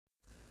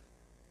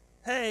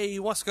Hey,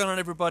 what's going on,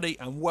 everybody,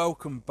 and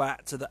welcome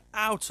back to the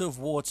Out of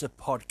Water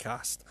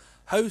podcast,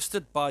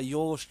 hosted by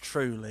yours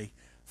truly,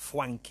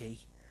 Fwanky.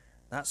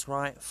 That's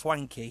right,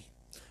 Fwanky.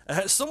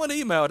 Someone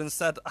emailed and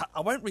said,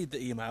 I won't read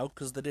the email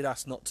because they did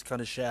ask not to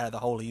kind of share the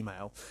whole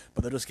email,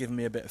 but they're just giving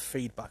me a bit of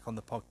feedback on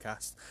the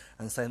podcast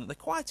and saying that they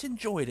quite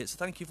enjoyed it, so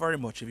thank you very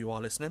much if you are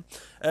listening.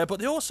 But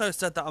they also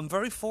said that I'm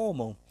very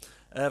formal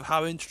of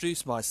how I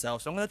introduce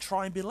myself, so I'm going to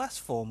try and be less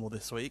formal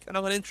this week, and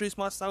I'm going to introduce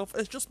myself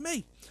as just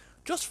me.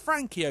 Just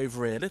Frankie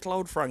over here, little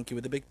old Frankie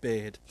with a big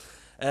beard.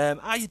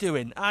 How you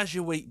doing? How's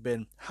your week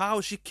been?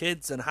 How's your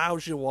kids and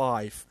how's your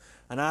wife?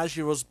 And how's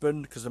your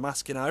husband? Because I'm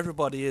asking how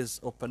everybody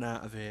is up and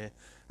out of here.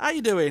 How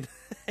you doing?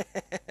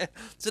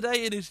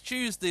 Today it is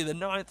Tuesday, the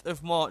 9th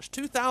of March,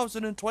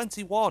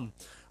 2021.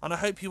 And I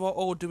hope you are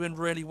all doing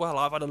really well.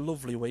 I've had a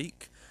lovely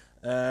week.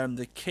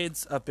 The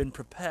kids have been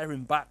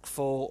preparing back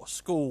for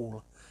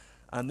school.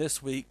 And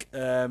this week,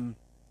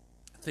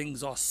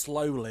 things are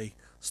slowly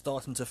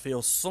starting to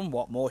feel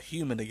somewhat more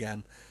human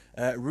again.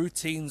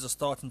 Routines are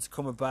starting to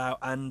come about,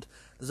 and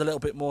there's a little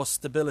bit more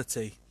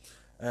stability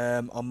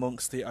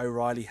amongst the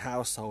O'Reilly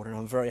household, and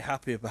I'm very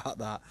happy about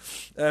that.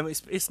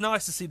 It's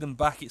nice to see them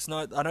back. It's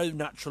nice. I know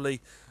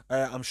naturally,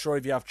 I'm sure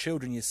if you have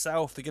children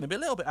yourself, they're going to be a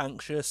little bit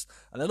anxious,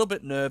 a little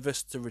bit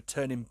nervous to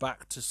returning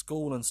back to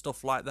school and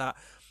stuff like that.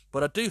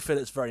 But I do feel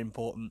it's very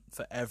important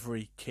for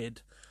every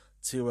kid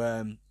to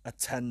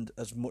attend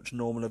as much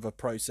normal of a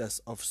process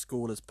of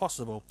school as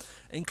possible,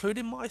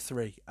 including my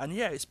three. And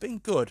yeah, it's been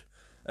good.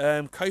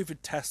 COVID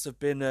tests have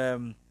been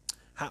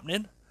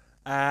happening,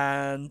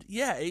 and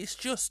yeah,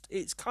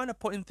 it's kind of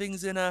putting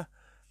things in a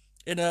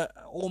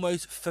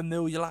almost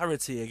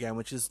familiarity again,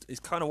 which is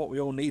kind of what we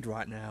all need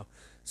right now.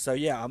 So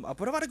yeah,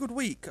 but I've had a good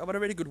week. I've had a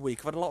really good week.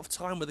 I've had a lot of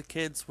time with the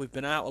kids. We've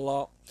been out a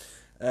lot.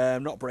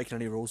 Not breaking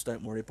any rules,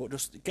 don't worry, but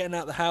just getting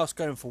out of the house,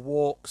 going for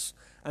walks,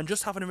 and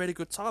just having a really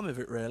good time with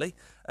it, really.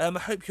 I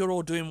hope you're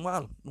all doing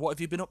well. What have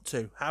you been up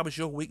to? How has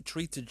your week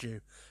treated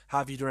you?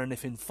 Have you done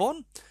anything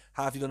fun?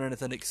 Have you done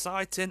anything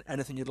exciting?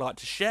 Anything you'd like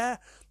to share?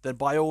 Then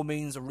by all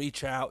means,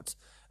 reach out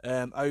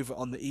over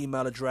on the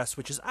email address,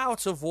 which is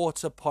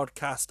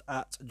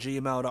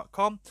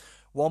outofwaterpodcast@gmail.com.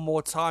 One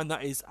more time,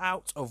 that is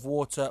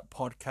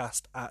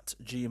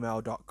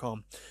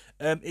outofwaterpodcast@gmail.com.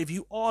 If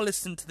you are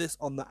listening to this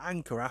on the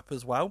Anchor app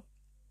as well,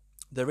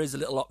 there is a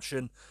little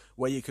option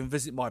where you can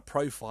visit my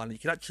profile and you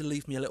can actually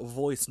leave me a little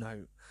voice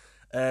note,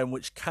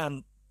 which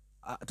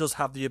does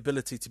have the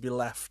ability to be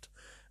left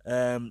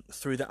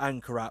through the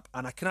Anchor app,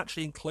 and I can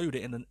actually include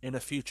it in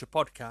a future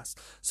podcast.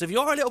 So if you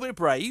are a little bit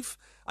brave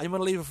and you want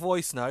to leave a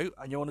voice note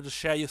and you want to just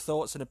share your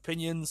thoughts and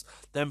opinions,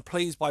 then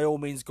please by all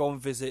means go and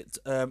visit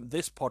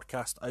this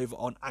podcast over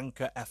on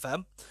Anchor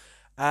FM,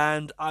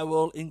 and I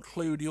will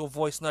include your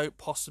voice note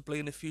possibly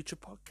in a future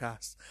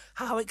podcast.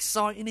 How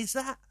exciting is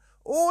that?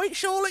 Oh,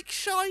 it's all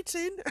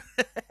exciting.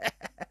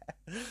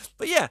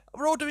 But yeah,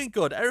 we're all doing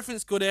good.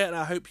 Everything's good here, and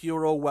I hope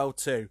you're all well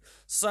too.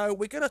 So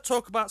we're going to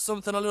talk about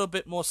something a little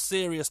bit more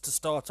serious to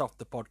start off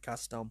the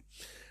podcast on.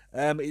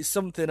 It's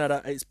something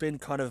that it's been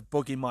kind of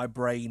bugging my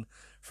brain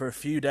for a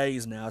few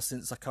days now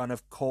since I kind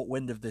of caught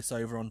wind of this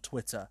over on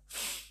Twitter.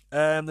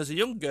 There's a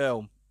young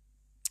girl.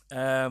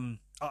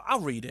 I'll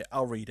read it.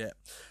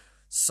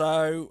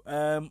 So,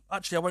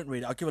 actually, I won't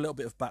read it. I'll give a little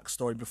bit of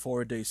backstory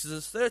before I do. So,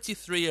 there's a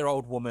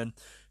 33-year-old woman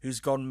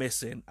who's gone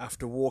missing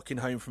after walking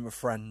home from a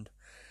friend,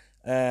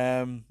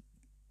 from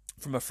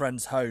a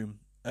friend's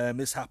home.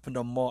 This happened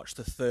on March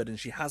the 3rd, and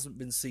she hasn't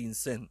been seen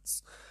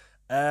since.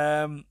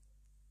 So,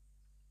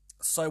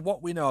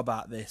 what we know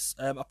about this,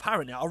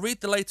 apparently, I'll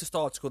read the latest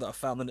article that I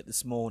found on it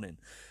this morning.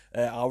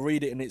 I'll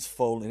read it in its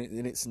full,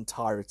 in its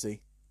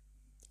entirety.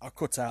 I'll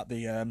cut out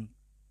the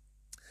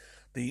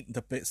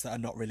bits that are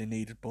not really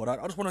needed, but I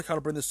just want to kind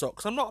of bring this up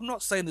because I'm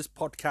not saying this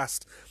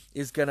podcast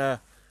is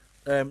gonna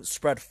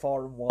spread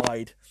far and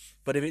wide,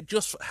 but if it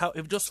just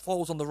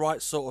falls on the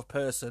right sort of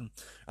person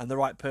and the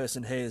right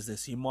person hears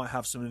this, you might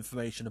have some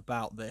information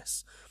about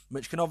this,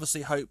 which can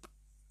obviously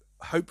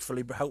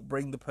hopefully help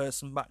bring the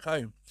person back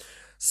home.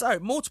 So,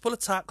 multiple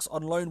attacks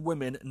on lone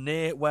women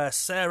near where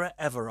Sarah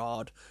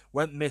Everard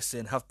went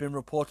missing have been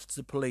reported to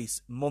the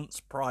police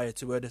months prior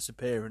to her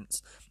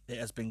disappearance, it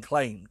has been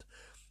claimed.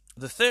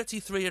 The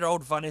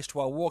 33-year-old vanished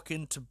while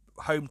walking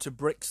home to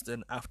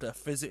Brixton after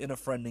visiting a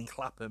friend in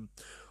Clapham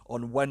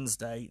on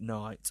Wednesday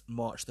night,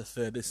 March the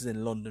 3rd. This is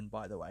in London,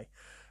 by the way.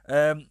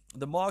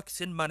 The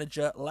marketing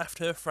manager left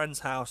her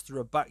friend's house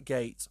through a back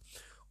gate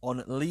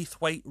on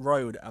Leithwaite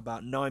Road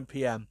about 9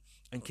 p.m.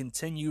 and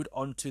continued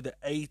onto the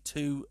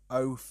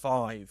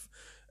A205.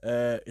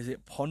 Is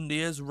it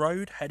Pondiers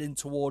Road, heading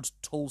towards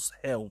Tulse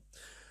Hill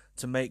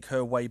to make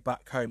her way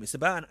back home. It's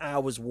about an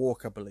hour's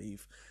walk, I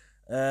believe.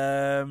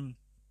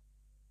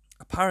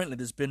 Apparently,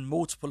 there's been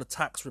multiple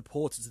attacks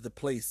reported to the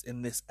police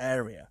in this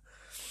area,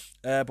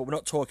 but we're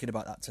not talking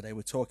about that today.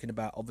 We're talking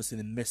about obviously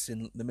the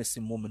missing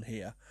woman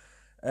here.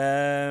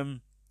 So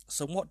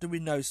what do we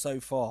know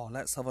so far?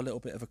 Let's have a little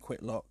bit of a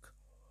quick look.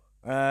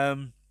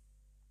 In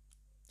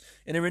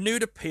a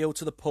renewed appeal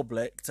to the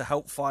public to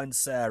help find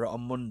Sarah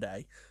on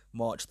Monday,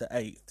 March the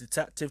 8th.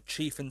 Detective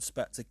Chief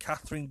Inspector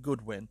Catherine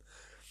Goodwin,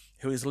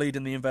 who is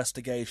leading the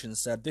investigation,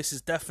 said, "This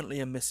is definitely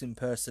a missing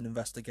person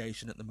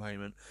investigation at the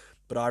moment,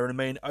 but I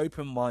remain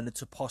open-minded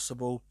to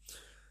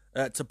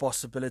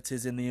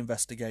possibilities in the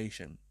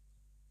investigation."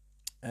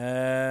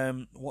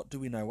 What do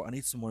we know? I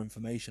need some more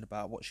information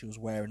about what she was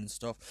wearing and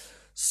stuff.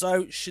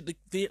 So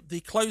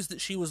the clothes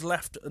that she was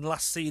last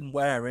seen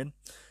wearing,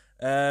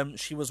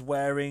 she was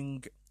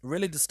wearing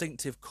really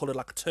distinctive colour,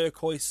 like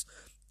turquoise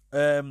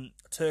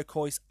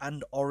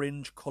and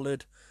orange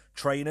coloured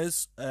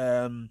trainers.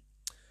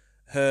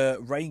 Her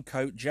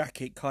raincoat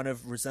jacket kind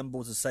of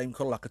resembles the same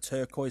colour, like a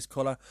turquoise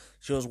colour.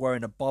 She was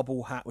wearing a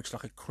bobble hat, which is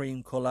like a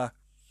cream colour.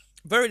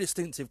 Very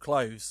distinctive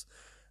clothes.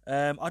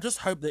 I just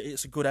hope that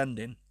it's a good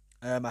ending.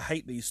 I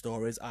hate these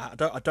stories. I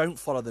don't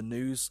follow the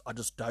news. I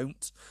just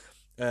don't.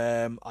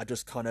 I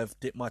just kind of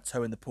dip my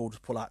toe in the pool to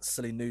pull out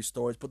silly news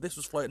stories. But this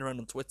was floating around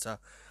on Twitter,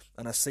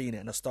 and I seen it,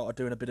 and I started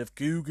doing a bit of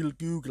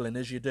googling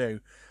as you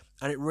do,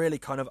 and it really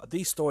kind of,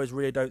 these stories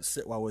really don't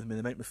sit well with me.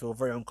 They make me feel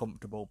very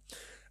uncomfortable.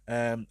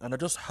 And I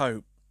just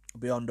hope,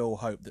 beyond all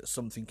hope, that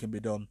something can be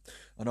done,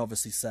 and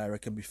obviously Sarah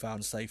can be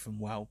found safe and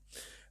well.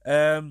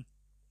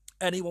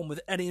 Anyone with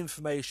any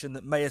information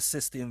that may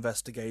assist the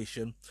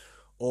investigation,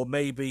 or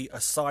maybe a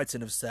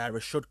sighting of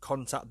Sarah, should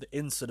contact the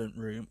incident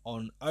room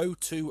on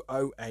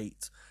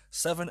 0208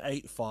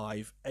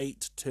 785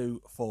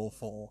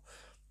 8244.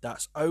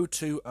 That's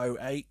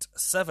 0208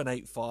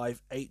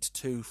 785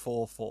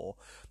 8244.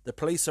 The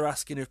police are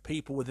asking if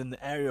people within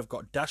the area have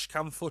got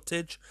dashcam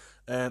footage.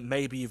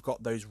 Maybe you've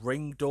got those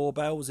Ring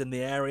doorbells in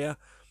the area.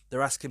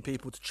 They're asking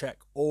people to check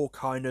all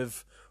kind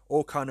of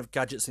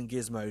gadgets and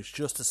gizmos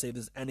just to see if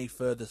there's any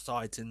further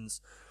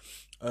sightings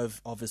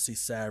of obviously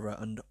Sarah,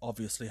 and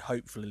obviously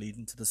hopefully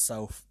leading to the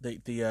safe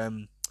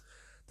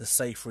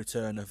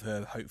return of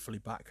her, hopefully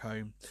back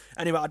home.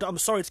 Anyway, I'm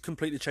sorry to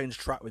completely change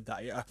track with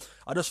that.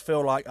 I just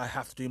feel like I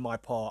have to do my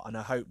part, and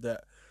I hope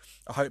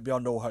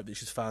beyond all hope that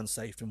she's found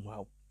safe and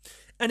well.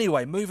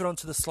 Anyway, moving on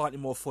to the slightly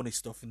more funny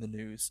stuff in the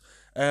news.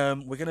 We're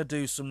going to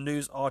do some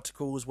news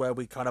articles where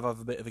we kind of have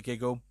a bit of a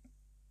giggle.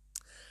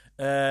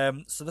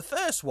 So the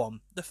first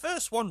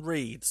one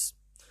reads,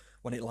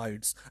 when it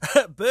loads,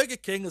 Burger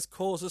King has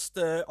caused a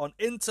stir on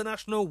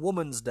International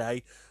Women's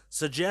Day,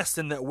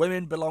 suggesting that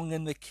women belong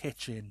in the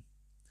kitchen.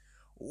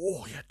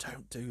 Oh, you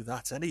don't do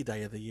that any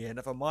day of the year,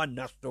 never mind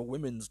National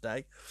Women's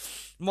Day.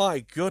 My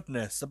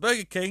goodness. The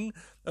Burger King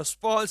have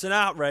sparked an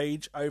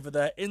outrage over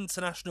their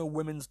International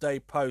Women's Day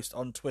post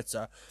on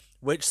Twitter,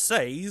 which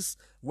says,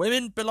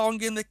 "Women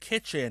belong in the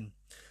kitchen,"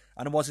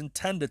 and was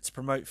intended to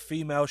promote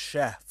female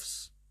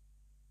chefs.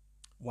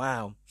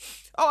 Wow.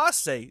 Oh, I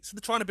see. So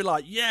they're trying to be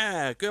like,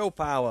 yeah, girl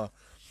power.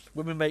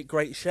 Women make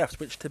great chefs,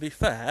 which, to be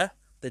fair,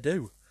 they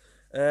do.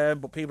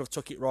 But people have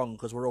took it wrong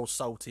because we're all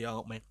salty,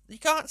 aren't we? You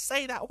can't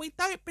say that. We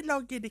don't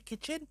belong in the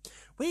kitchen.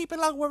 We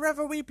belong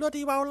wherever we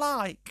bloody well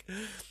like.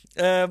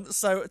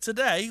 So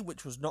today,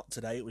 which was not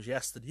today, it was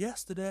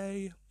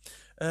yesterday,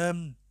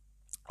 on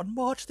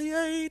March the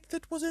 8th,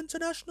 it was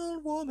International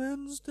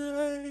Women's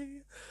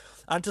Day.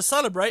 And to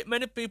celebrate,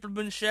 many people have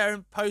been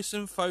sharing posts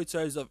and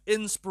photos of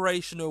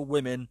inspirational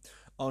women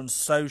on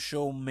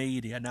social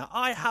media. Now,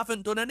 I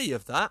haven't done any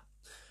of that,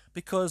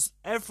 because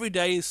every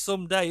day is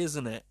some day,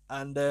 isn't it?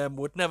 And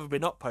we'd never be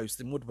not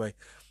posting, would we?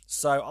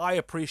 So I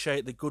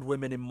appreciate the good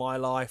women in my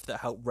life that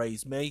helped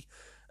raise me.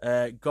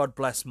 God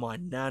bless my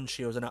nan.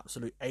 She was an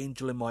absolute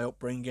angel in my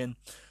upbringing.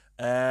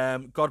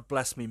 God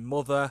bless me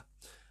mother.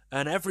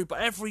 And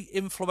every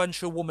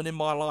influential woman in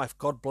my life,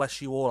 God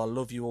bless you all. I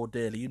love you all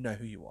dearly. You know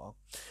who you are.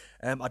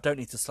 I don't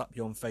need to slap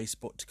you on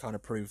Facebook to kind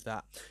of prove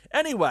that.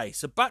 Anyway,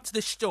 so back to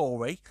this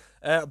story.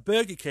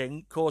 Burger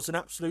King caused an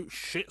absolute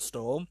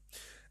shitstorm,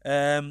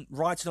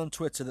 writing on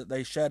Twitter that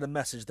they shared a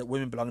message that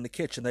women belong in the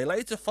kitchen. They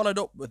later followed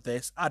up with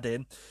this,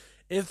 adding,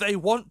 "If they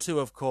want to,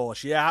 of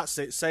course." Yeah, that's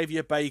it. Save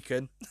your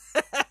bacon.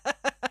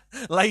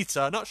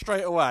 Later, not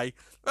straight away.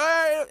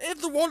 If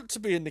they want to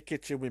be in the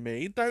kitchen with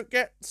me, don't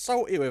get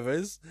salty with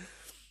us.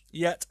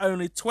 Yet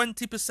only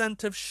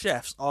 20% of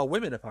chefs are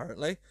women,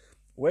 apparently.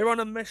 We're on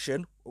a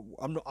mission.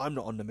 I'm not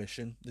on the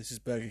mission. This is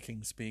Burger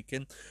King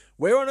speaking.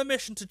 We're on a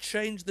mission to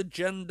change the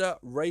gender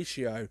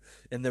ratio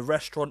in the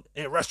restaurant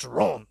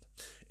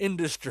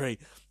industry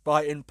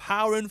by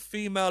empowering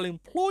female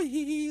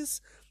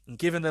employees and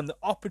giving them the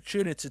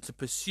opportunity to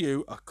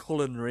pursue a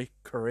culinary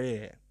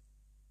career.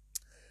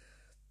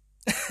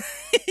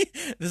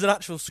 There's an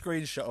actual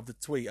screenshot of the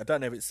tweet. I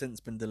don't know if it's since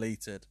been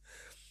deleted.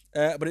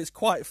 But it's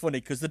quite funny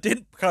because they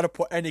didn't kind of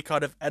put any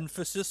kind of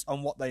emphasis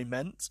on what they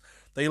meant.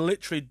 They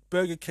literally,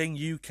 Burger King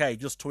UK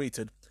just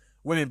tweeted,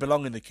 "Women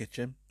belong in the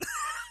kitchen."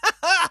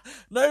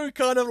 No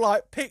kind of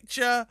like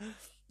picture,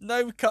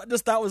 no cut,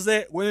 just that was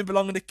it. Women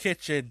belong in the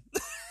kitchen.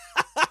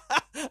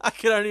 I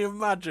can only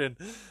imagine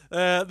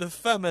the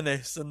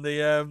feminists and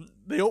the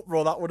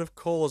uproar that would have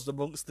caused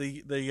amongst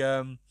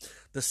the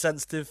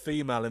sensitive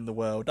female in the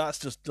world. That's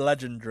just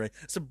legendary.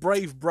 It's a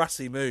brave,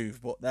 brassy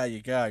move, but there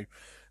you go.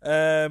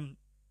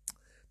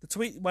 The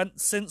tweet went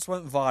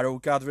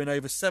viral, gathering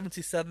over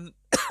 77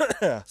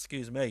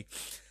 excuse me,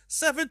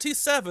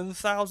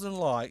 77,000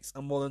 likes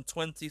and more than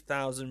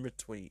 20,000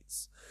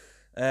 retweets.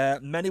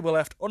 Many were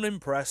left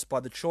unimpressed by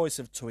the choice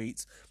of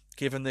tweets,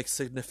 given the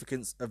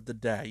significance of the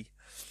day.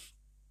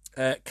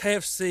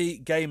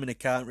 KFC Gaming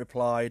Account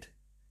replied,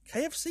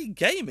 KFC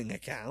Gaming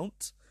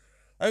Account?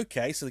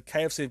 Okay, so the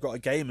KFC have got a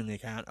gaming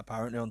account,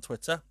 apparently, on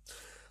Twitter.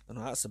 I don't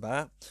know what that's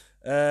about.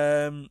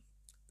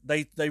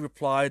 They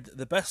replied,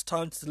 the best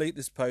time to delete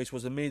this post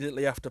was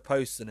immediately after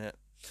posting it.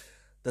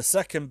 The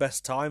second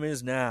best time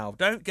is now.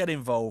 Don't get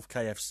involved,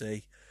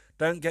 KFC.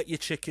 Don't get your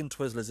chicken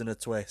Twizzlers in a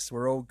twist.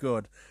 We're all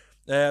good.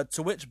 To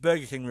which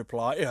Burger King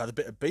replied, had a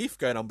bit of beef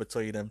going on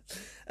between them.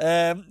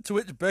 To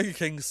which Burger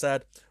King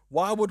said,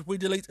 why would we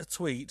delete a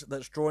tweet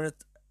that's drawing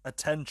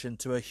attention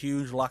to a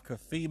huge lack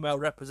of female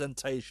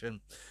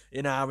representation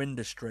in our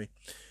industry?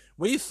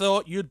 We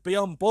thought you'd be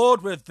on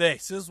board with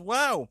this as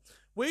well.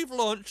 We've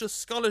launched a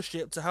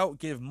scholarship to help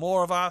give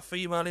more of our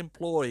female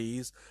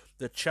employees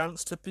the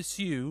chance to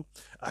pursue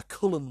a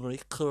culinary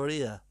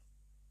career.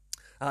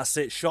 That's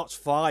it, shots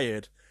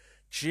fired.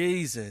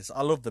 Jesus,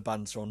 I love the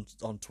banter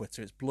on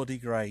Twitter. It's bloody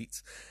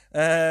great.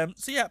 So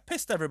yeah,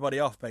 pissed everybody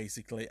off,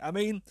 basically. I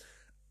mean,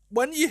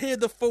 when you hear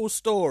the full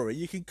story,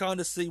 you can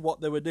kind of see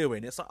what they were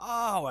doing. It's like,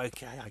 oh,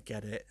 okay, I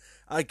get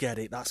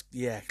it. That's,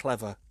 yeah,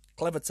 clever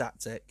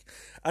tactic.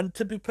 And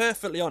to be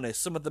perfectly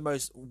honest, some of the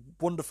most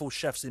wonderful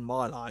chefs in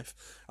my life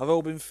have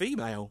all been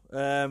female.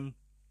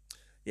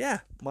 Yeah,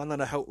 man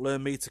that helped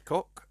learn me to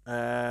cook.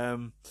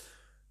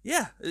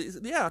 Yeah,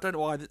 I don't know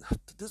why.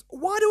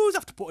 Why do we always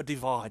have to put a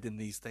divide in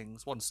these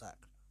things? One sec.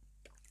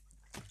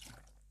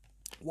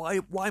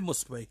 Why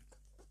must we?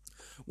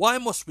 Why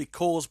must we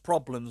cause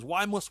problems?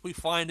 Why must we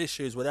find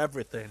issues with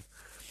everything?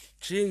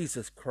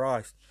 Jesus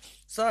Christ.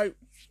 So,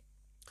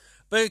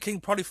 Burger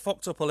King probably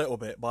fucked up a little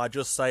bit by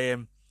just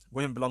saying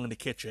women belong in the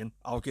kitchen.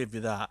 I'll give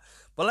you that.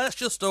 But let's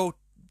just all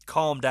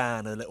calm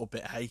down a little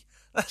bit, hey?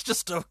 Let's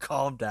just all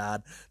calm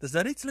down. There's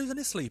no need to lose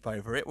any sleep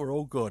over it. We're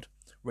all good.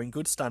 We're in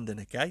good standing,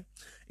 okay?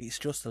 It's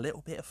just a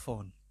little bit of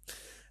fun.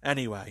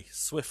 Anyway,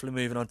 swiftly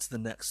moving on to the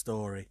next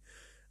story.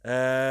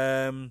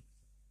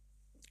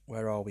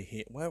 Where are we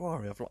here? Where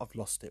are we? I've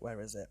lost it. Where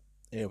is it?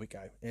 Here we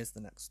go. Here's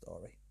the next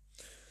story.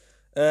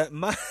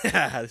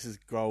 This is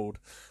gold.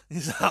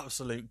 This is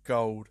absolute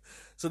gold.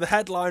 So the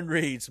headline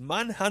reads,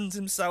 man hands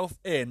himself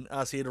in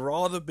as he'd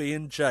rather be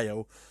in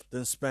jail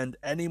than spend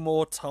any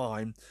more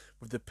time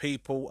with the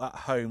people at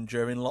home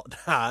during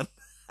lockdown.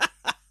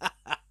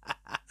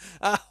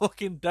 How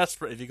fucking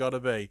desperate have you got to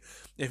be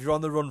if you're on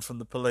the run from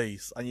the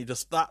police and you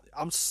just that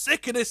I'm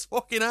sick of this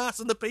fucking ass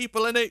and the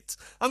people in it.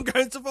 I'm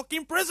going to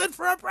fucking prison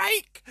for a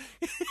break.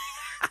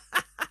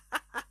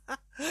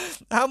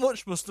 How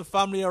much must the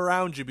family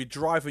around you be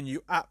driving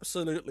you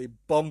absolutely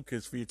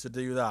bonkers for you to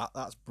do that?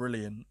 That's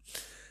brilliant.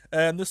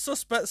 The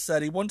suspect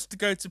said he wanted to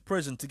go to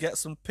prison to get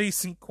some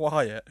peace and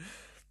quiet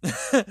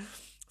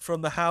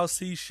from the house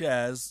he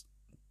shares.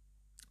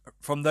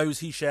 From those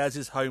he shares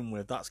his home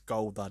with. That's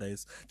gold, that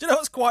is. Do you know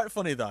what's quite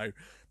funny, though?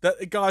 That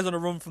the guy's on a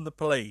run from the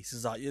police.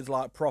 He's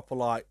like proper,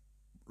 like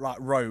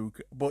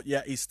rogue, but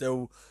yet he's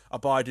still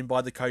abiding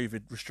by the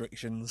COVID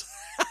restrictions.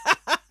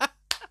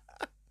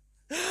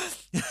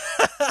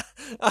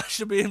 I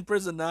should be in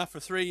prison now for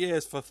 3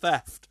 years for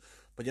theft.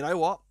 But you know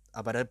what?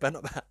 I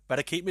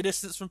better keep my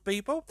distance from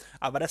people.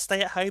 I better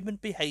stay at home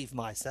and behave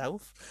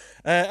myself.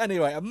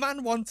 Anyway, a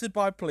man wanted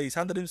by police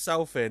handed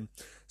himself in.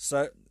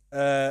 So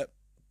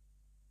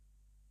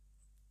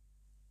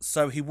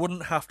he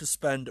wouldn't have to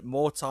spend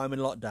more time in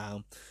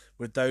lockdown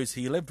with those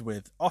he lived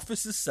with.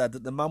 Officers said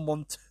that the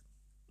man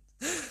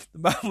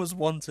was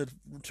wanted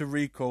to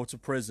recall to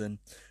prison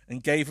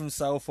and gave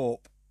himself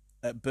up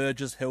at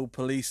Burgess Hill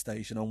police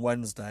station on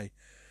Wednesday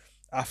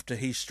after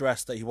he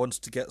stressed that he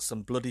wanted to get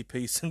some bloody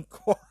peace and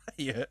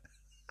quiet.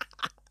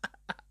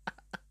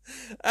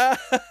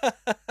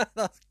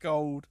 That's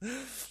gold.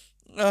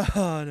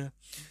 Oh,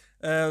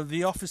 no.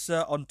 The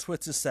officer on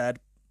Twitter said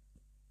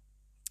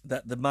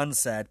that the man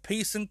said,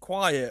 peace and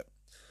quiet.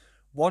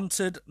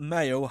 Wanted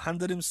male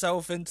handed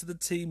himself into the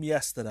team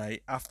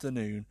yesterday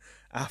afternoon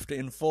after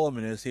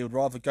informing us he would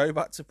rather go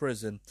back to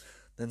prison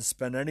than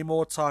spend any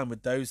more time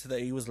with those that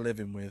he was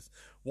living with.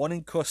 One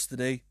in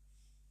custody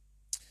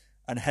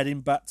and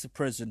heading back to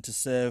prison to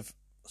serve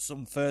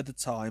some further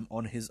time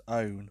on his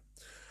own.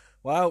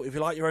 Well, if you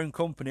like your own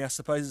company, I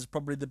suppose it's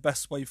probably the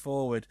best way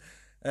forward.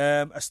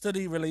 A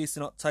study released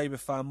in October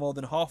found more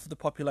than half of the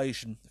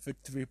population,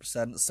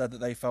 53%, said that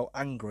they felt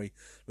angry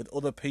with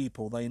other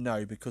people they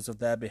know because of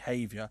their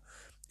behaviour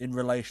in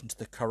relation to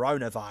the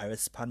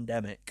coronavirus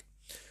pandemic.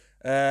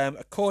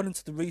 According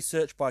to the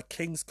research by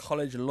King's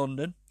College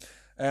London,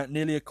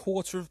 nearly a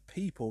quarter of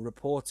people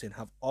reporting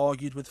have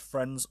argued with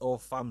friends or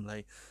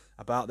family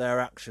about their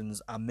actions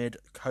amid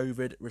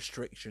COVID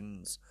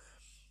restrictions,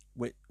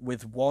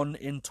 with 1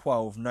 in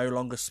 12 no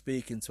longer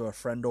speaking to a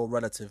friend or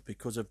relative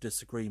because of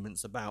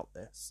disagreements about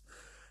this.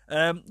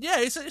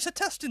 It's a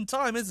testing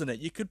time, isn't it?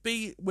 You could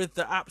be with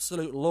the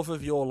absolute love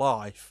of your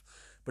life,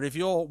 but if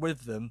you're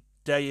with them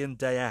day in,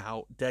 day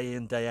out, day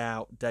in, day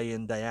out, day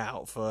in, day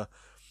out for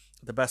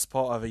the best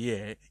part of a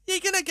year, you're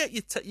gonna get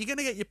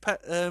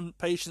your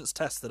patience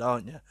tested,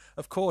 aren't you?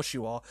 Of course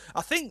you are.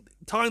 I think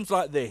times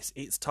like this,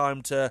 it's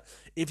time to,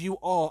 if you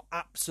are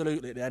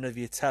absolutely at the end of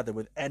your tether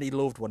with any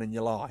loved one in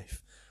your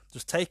life,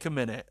 just take a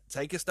minute,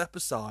 take a step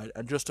aside,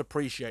 and just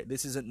appreciate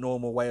this isn't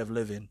normal way of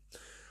living.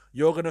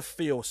 You're going to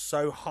feel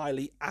so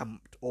highly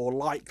amped, or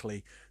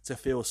likely to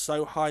feel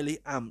so highly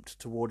amped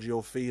towards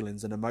your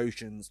feelings and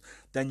emotions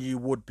than you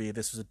would be if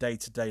this was a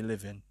day-to-day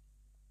living.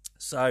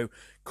 So,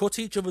 cut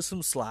each other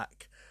some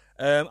slack.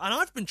 And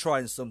I've been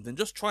trying something,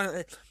 just trying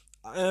to...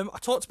 I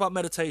talked about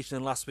meditation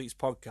in last week's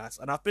podcast,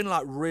 and I've been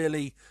like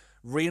really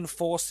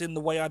reinforcing the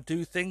way I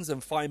do things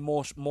and find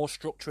more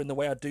structure in the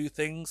way I do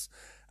things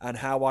and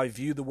how I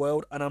view the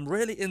world. And I'm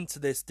really into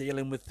this,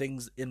 dealing with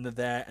things in the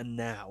there and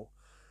now.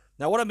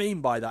 Now, what I mean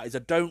by that is I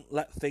don't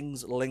let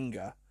things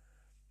linger.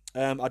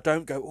 I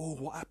don't go, oh,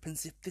 what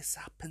happens if this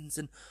happens?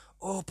 And,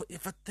 oh, but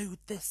if I do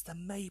this,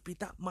 then maybe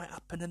that might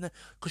happen. And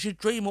because you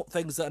dream up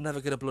things that are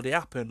never going to bloody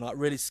happen, like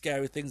really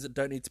scary things that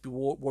don't need to be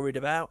worried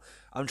about.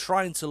 I'm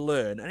trying to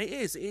learn, and it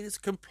is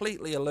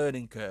completely a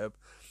learning curve.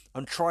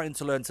 I'm trying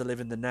to learn to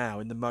live in the now,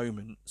 in the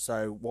moment.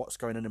 So what's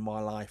going on in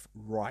my life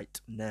right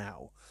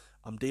now?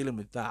 I'm dealing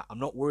with that. I'm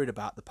not worried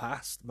about the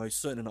past.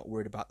 Most certainly not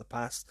worried about the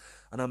past.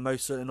 And I'm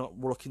most certainly not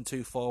looking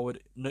too forward,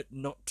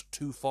 not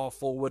too far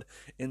forward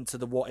into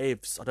the what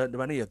ifs. I don't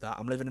do any of that.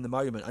 I'm living in the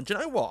moment. And do you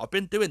know what? I've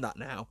been doing that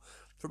now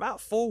for about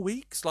 4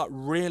 weeks, like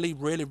really,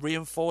 really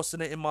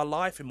reinforcing it in my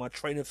life, in my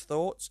train of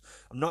thoughts.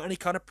 I'm not any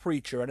kind of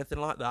preacher or anything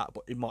like that,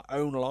 but in my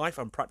own life,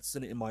 I'm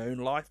practicing it in my own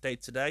life day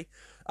to day.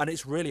 And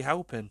it's really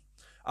helping.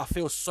 I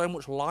feel so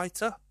much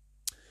lighter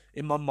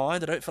in my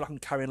mind. I don't feel like I'm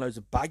carrying loads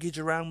of baggage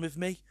around with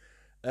me.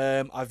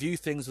 I view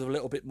things with a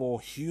little bit more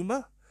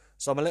humour,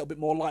 so I'm a little bit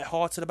more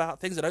light-hearted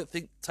about things.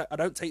 I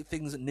don't take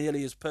things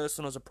nearly as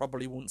personal as I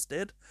probably once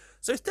did.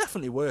 So it's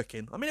definitely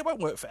working. I mean, it won't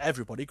work for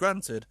everybody,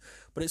 granted,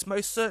 but it's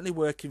most certainly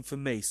working for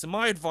me. So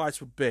my advice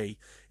would be,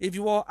 if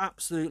you are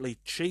absolutely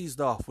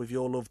cheesed off with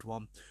your loved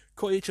one,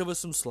 cut each other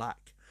some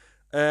slack.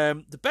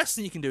 The best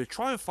thing you can do is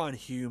try and find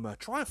humour,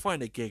 try and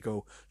find a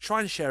giggle, try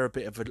and share a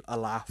bit of a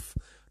laugh,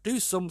 do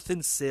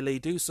something silly,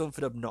 do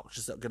something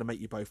obnoxious that's going to make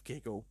you both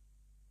giggle.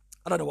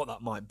 I don't know what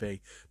that might be,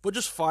 but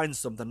just find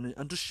something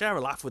and just share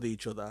a laugh with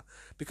each other,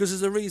 because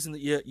there's a reason that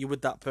you're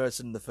with that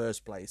person in the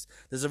first place.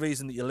 There's a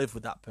reason that you live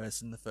with that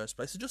person in the first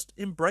place. So just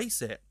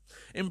embrace it.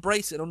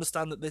 Embrace it and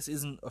understand that this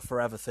isn't a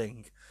forever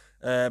thing.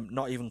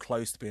 Not even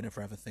close to being a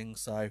forever thing.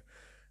 So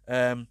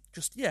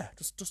just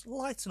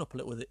lighten up a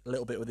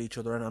little bit with each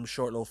other, and I'm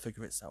sure it'll all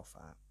figure itself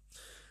out.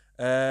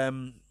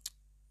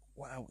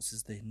 What else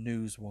is there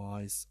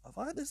news-wise?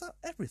 Is that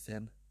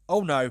everything?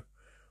 Oh, no,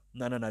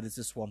 there's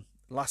this one.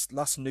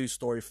 Last news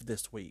story for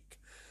this week.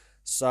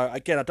 So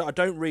again, I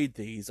don't read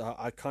these.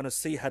 I kind of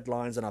see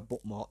headlines and I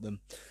bookmark them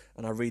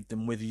and I read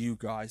them with you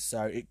guys.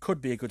 So it could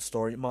be a good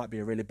story. It might be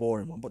a really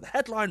boring one. But the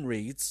headline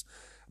reads,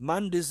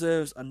 "Man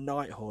deserves a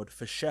knighthood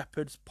for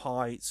shepherd's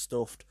pie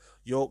stuffed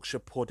Yorkshire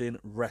pudding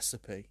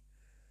recipe."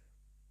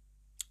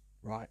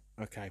 Right,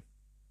 okay.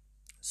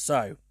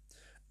 So,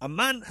 a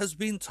man has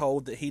been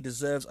told that he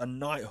deserves a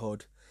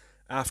knighthood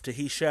after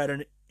he shared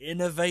an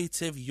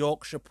innovative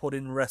Yorkshire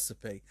pudding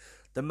recipe.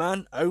 The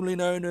man, only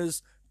known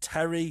as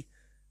Terry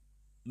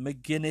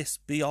McGuinness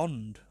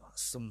Beyond,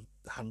 that's some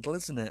handle,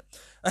 isn't it?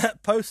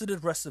 Posted a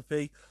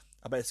recipe,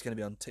 I bet it's going to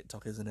be on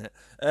TikTok, isn't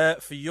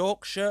it? For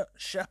Yorkshire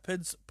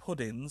shepherd's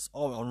puddings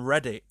on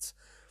Reddit.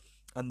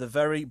 And the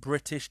very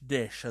British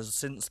dish has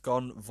since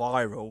gone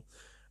viral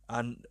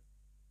and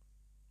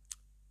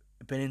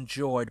been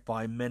enjoyed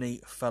by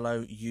many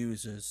fellow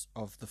users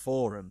of the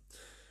forum.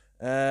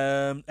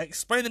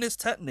 Explaining his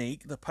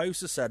technique, the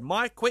poster said,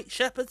 "My quick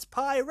shepherd's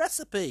pie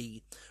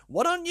recipe: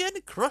 1 onion,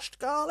 crushed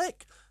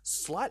garlic,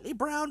 slightly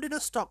browned in a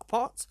stock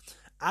pot.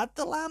 Add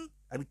the lamb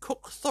and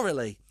cook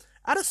thoroughly.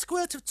 Add a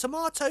squirt of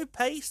tomato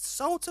paste,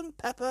 salt and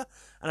pepper,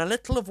 and a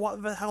little of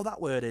whatever the hell that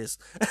word is.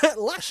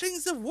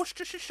 Lashings of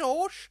Worcestershire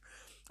sauce,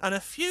 and a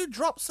few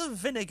drops of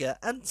vinegar,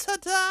 and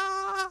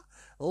ta-da!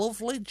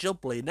 Lovely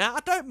jubbly." Now, I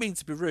don't mean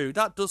to be rude,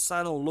 that does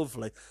sound all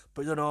lovely,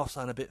 but it does all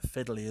sound a bit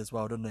fiddly as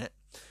well, doesn't it?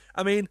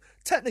 I mean,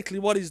 technically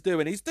what he's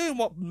doing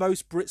what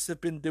most Brits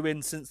have been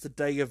doing since the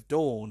day of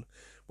dawn.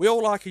 We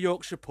all like a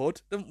Yorkshire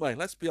pud, don't we?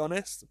 Let's be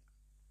honest.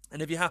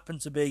 And if you happen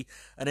to be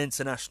an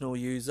international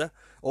user,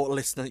 or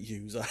listener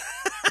user,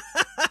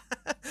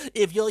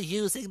 if you're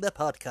using the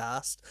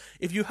podcast,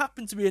 if you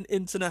happen to be an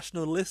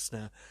international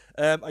listener,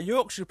 a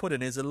Yorkshire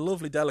pudding is a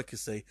lovely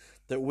delicacy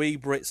that we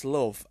Brits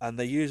love, and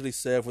they usually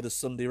serve with a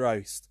Sunday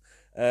roast.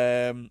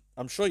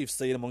 I'm sure you've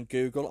seen them on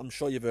Google. I'm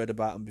sure you've heard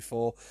about them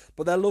before,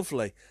 but they're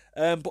lovely.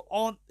 But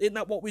isn't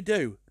that what we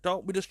do?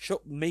 Don't we just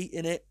chuck meat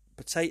in it,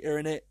 potato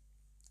in it,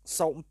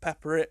 salt and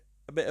pepper it,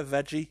 a bit of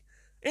veggie?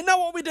 Isn't that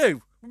what we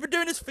do? We've been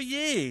doing this for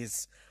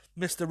years,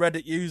 Mr.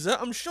 Reddit user.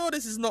 I'm sure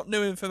this is not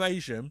new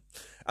information.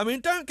 I mean,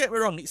 don't get me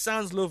wrong, it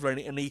sounds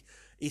lovely, and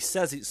he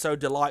says it so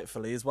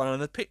delightfully as well,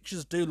 and the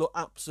pictures do look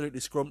absolutely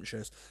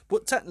scrumptious.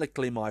 But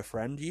technically, my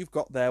friend, you've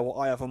got there what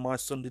I have on my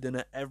Sunday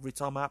dinner every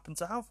time I happen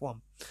to have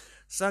one.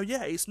 So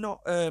yeah, it's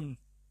not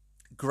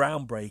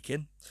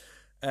groundbreaking.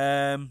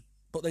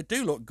 But they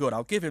do look good.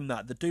 I'll give him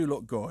that. They do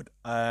look good.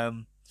 I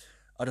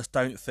just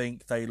don't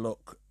think they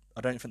look...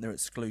 I don't think they're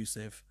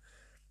exclusive.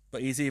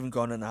 But he's even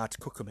gone and had to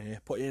cook them here.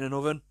 Put it in an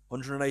oven,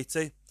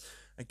 180.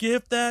 And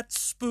give that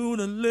spoon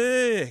a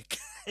lick.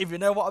 If you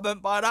know what I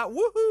meant by that.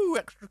 Woohoo!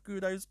 Extra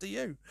kudos to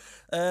you.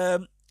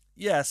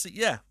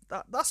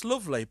 That's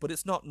lovely, but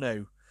it's not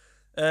new.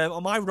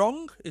 Am I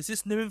wrong? Is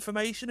this new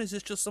information? Is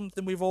this just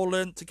something we've all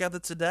learned together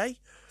today?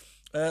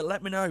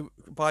 Let me know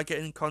by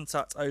getting in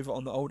contact over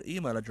on the old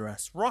email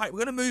address. Right,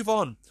 we're going to move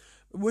on.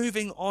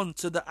 Moving on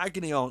to the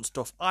agony aunt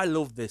stuff. I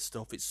love this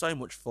stuff. It's so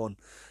much fun.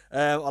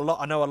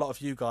 I know a lot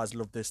of you guys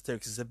love this too,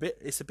 because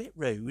it's a bit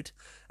rude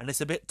and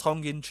it's a bit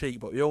tongue in cheek,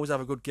 but we always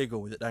have a good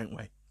giggle with it, don't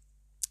we?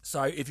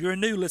 So if you're a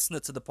new listener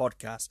to the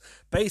podcast,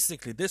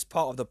 basically this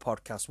part of the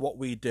podcast, what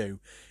we do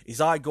is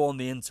I go on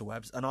the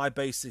interwebs and I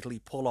basically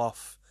pull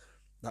off...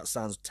 That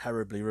sounds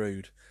terribly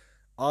rude.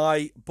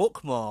 I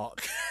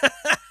bookmark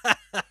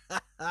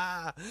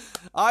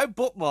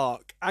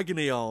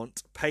agony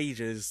aunt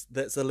pages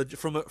that's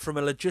from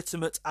a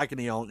legitimate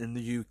agony aunt in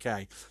the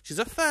UK. She's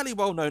a fairly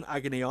well-known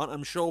agony aunt.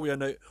 I'm sure we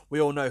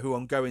all know who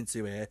I'm going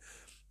to here.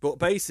 But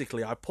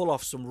basically, I pull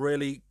off some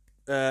really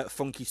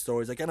funky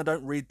stories. Again, I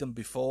don't read them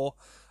before.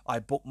 I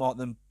bookmark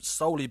them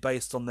solely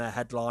based on their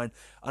headline,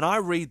 and I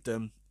read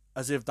them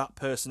as if that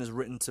person has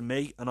written to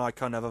me, and I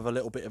kind of have a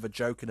little bit of a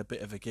joke and a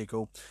bit of a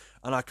giggle,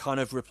 and I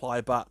kind of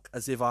reply back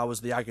as if I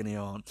was the agony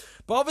aunt.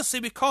 But obviously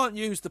we can't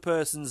use the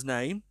person's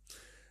name,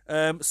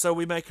 so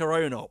we make our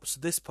own up. So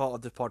this part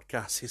of the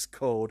podcast is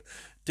called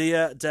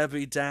Dear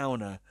Debbie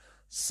Downer.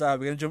 So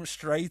we're going to jump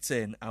straight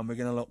in, and we're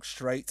going to look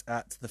straight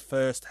at the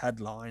first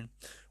headline,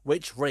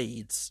 which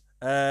reads,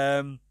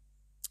 Dear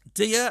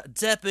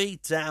Debbie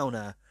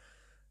Downer.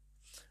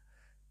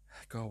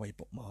 Go away,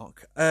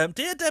 bookmark.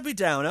 Dear Debbie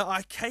Downer,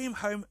 I came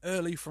home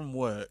early from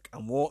work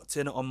and walked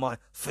in on my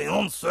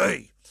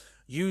fiancé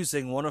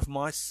using one of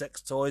my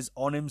sex toys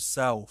on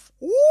himself.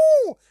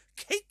 Ooh,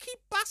 cakey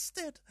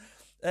bastard.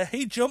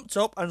 He jumped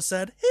up and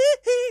said, hee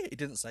hee. He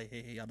didn't say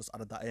hee hee, I just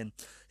added that in.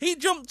 He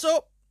jumped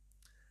up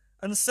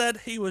and said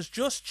he was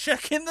just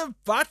checking the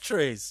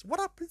batteries. What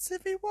happens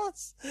if he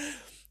was?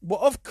 But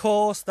of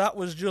course, that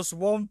was just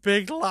one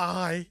big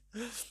lie.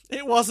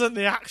 It wasn't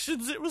the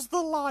actions, it was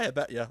the lie. I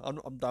bet you.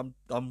 I'm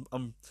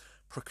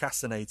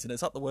procrastinating.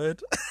 Is that the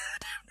word?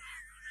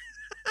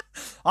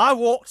 I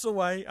walked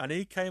away, and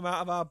he came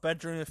out of our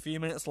bedroom a few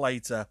minutes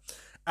later,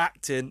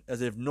 acting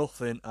as if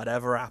nothing had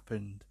ever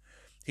happened.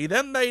 He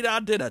then made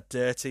our dinner.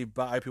 Dirty,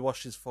 but I hope he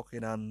washed his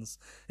fucking hands.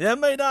 He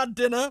then made our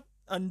dinner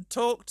and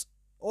talked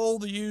all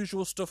the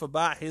usual stuff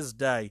about his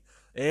day.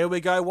 Here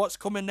we go. What's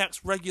coming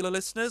next, regular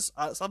listeners?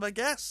 Let's have a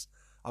guess.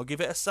 I'll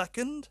give it a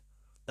second.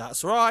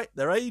 That's right.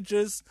 Their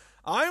ages.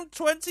 I'm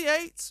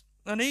 28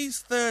 and he's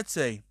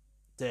 30.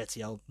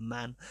 Dirty old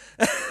man.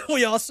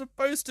 We are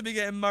supposed to be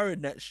getting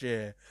married next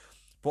year.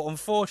 But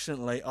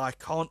unfortunately, I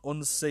can't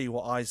unsee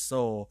what I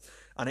saw.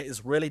 And it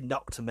has really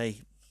knocked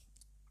me.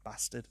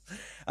 Bastard.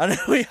 And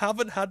we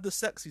haven't had the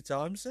sexy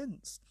time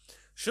since.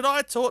 Should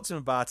I talk to him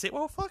about it?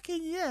 Well,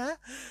 fucking yeah.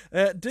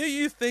 Do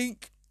you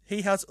think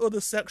he has other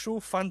sexual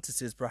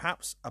fantasies,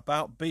 perhaps,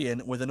 about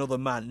being with another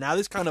man? Now,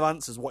 this kind of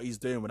answers what he's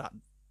doing with that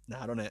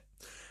now, doesn't it?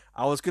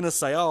 I was going to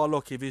say, oh,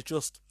 look, if he's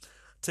just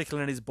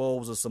tickling his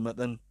balls or something,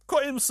 then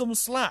cut him some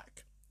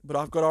slack. But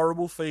I've got a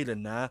horrible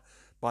feeling now,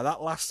 by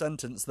that last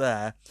sentence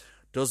there,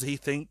 does he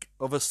think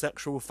other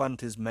sexual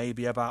fantasies may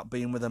be about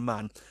being with a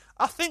man?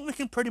 I think we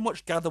can pretty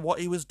much gather what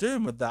he was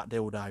doing with that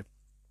dildo.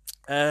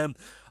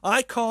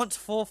 I can't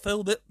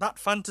fulfill that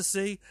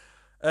fantasy.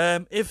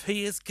 If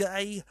he is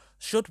gay,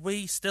 should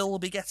we still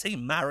be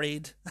getting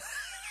married?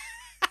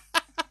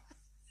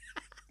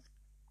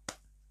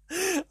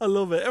 I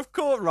love it. Of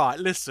course, right,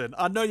 listen,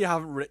 I know you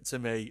haven't written to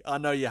me. I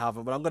know you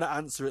haven't, but I'm going to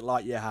answer it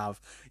like you have.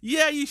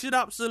 Yeah, you should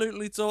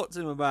absolutely talk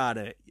to him about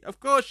it. Of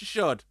course you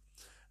should.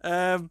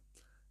 Am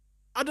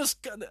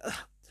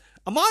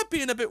I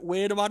being a bit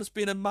weird? Am I just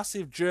being a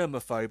massive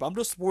germaphobe? I'm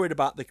just worried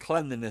about the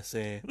cleanliness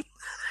here.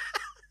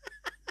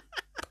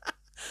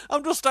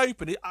 I'm just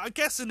hoping. I'm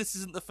guessing this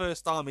isn't the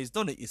first time he's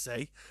done it, you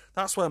see.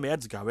 That's where my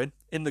head's going,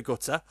 in the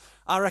gutter.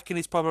 I reckon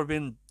he's probably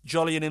been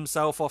jollying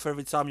himself off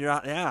every time you're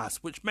out the ass,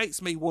 which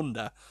makes me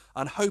wonder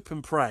and hope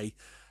and pray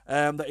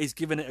that he's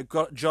giving it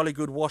a jolly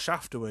good wash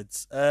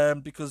afterwards.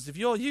 Because if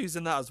you're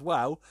using that as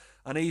well,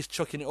 and he's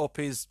chucking it up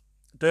his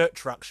dirt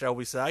track, shall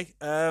we say,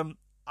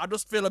 I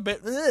just feel a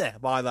bit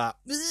by that.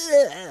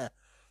 I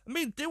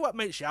mean, do what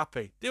makes you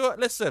happy. Do it.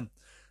 Listen,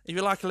 if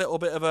you like a little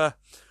bit of a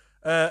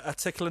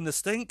tickle in the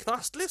stink,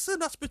 that's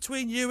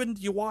between you and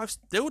your wife's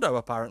dildo,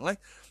 apparently.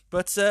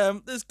 But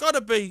there's got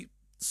to be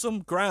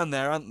some ground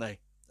there, hasn't they?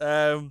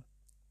 I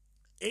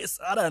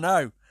don't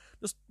know.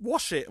 Just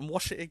wash it and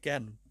wash it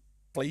again.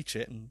 Bleach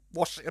it and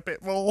wash it a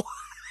bit more.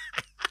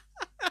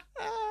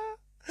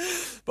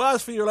 But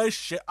as for your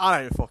relationship,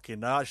 I don't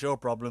fucking know. That's your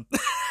problem.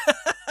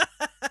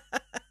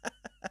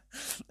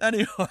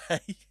 Anyway,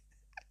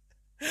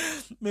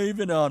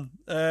 moving on.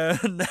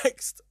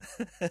 Next.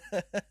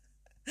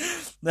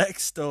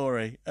 Next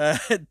story.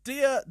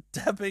 Dear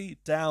Debbie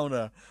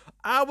Downer,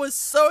 I was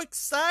so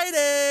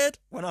excited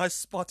when I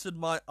spotted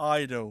my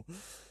idol.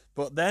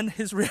 But then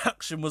his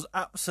reaction was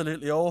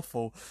absolutely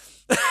awful.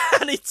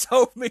 And he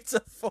told me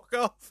to fuck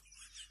off.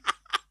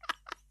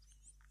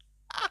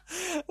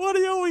 What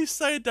do you always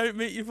say? Don't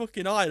meet your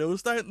fucking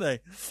idols, don't they?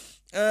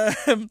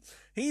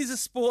 He's a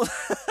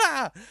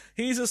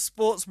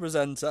sports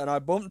presenter, and I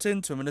bumped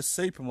into him in a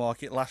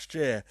supermarket last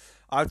year.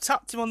 I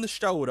tapped him on the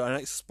shoulder and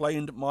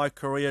explained my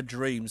career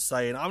dreams,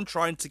 saying, I'm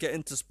trying to get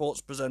into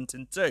sports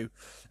presenting too,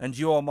 and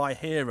you are my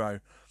hero.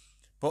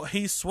 But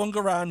he swung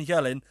around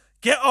yelling,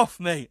 get off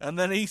me, and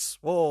then he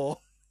swore.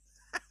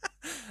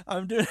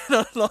 I'm doing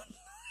it a lot.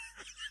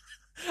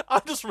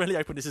 I'm just really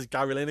hoping this is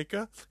Gary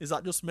Lineker. Is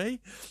that just me?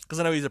 Because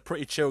I know he's a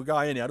pretty chill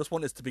guy, isn't he? I just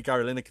want this to be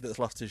Gary Lineker that's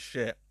lost his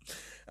shit.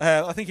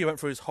 I think he went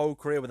through his whole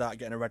career without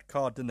getting a red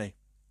card, didn't he?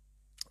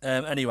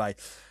 Anyway,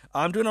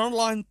 I'm doing an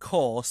online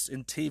course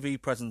in TV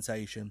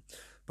presentation,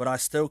 but I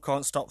still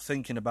can't stop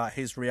thinking about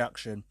his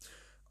reaction.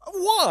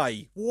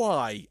 Why?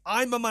 Why?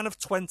 I'm a man of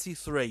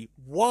 23.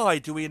 Why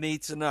do we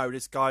need to know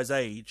this guy's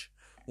age?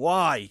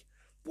 Why?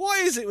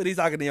 Why is it with these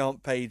agony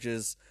aunt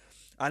pages?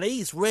 And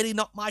he's really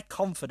not my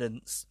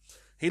confidence.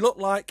 He looked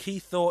like he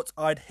thought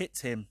I'd hit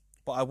him,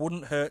 but I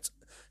wouldn't hurt.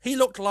 He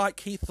looked like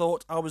he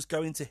thought I was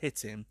going to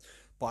hit him,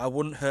 but I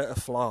wouldn't hurt a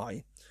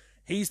fly.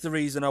 He's the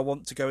reason I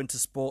want to go into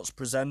sports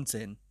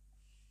presenting.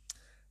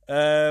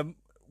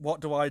 What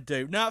do I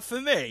do? Now,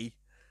 for me,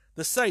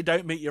 they say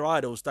don't meet your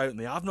idols, don't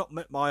they? I've not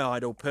met my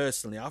idol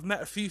personally. I've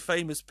met a few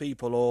famous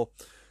people or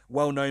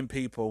well-known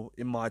people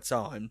in my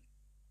time.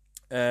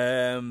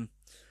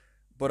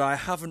 But I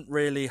haven't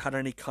really had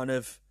any kind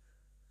of...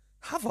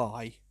 Have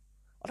I?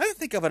 I don't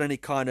think I've had any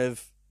kind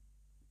of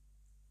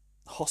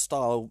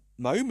hostile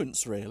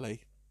moments,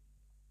 really.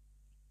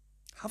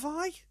 Have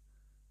I?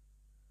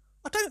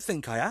 I don't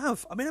think I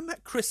have. I mean, I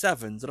met Chris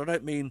Evans, and I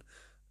don't mean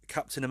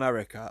Captain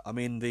America. I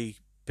mean the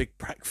big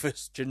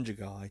breakfast ginger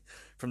guy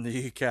from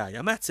the UK.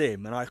 I met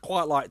him, and I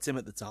quite liked him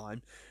at the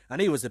time.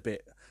 And he was a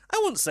bit... I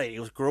wouldn't say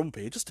he was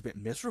grumpy, just a bit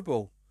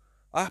miserable.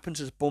 I happened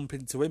to just bump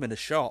into him in a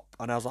shop,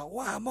 and I was like,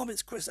 wow, Mum,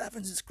 it's Chris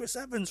Evans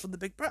from The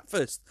Big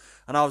Breakfast.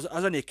 And I was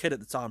only a kid at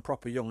the time,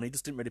 proper young, and he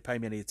just didn't really pay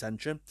me any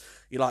attention.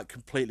 He,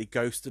 completely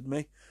ghosted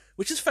me,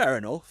 which is fair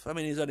enough. I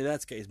mean, he's only there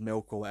to get his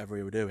milk or whatever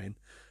he was doing.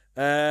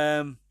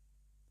 But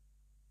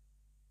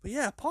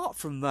yeah, apart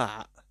from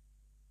that,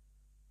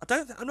 I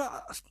don't think...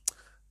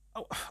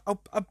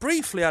 I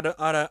briefly had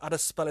a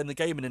spell in the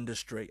gaming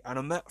industry, and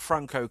I met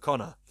Frank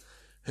O'Connor,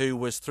 who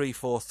was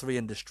 343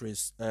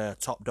 Industries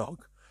top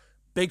dog.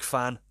 Big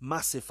fan,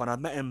 massive fan. I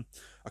met him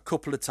a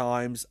couple of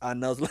times,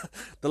 and the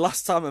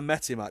last time I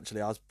met him,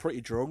 actually, I was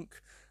pretty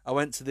drunk. I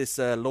went to this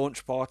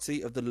launch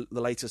party of the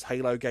latest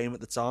Halo game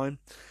at the time,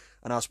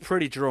 and I was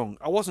pretty drunk.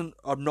 I wasn't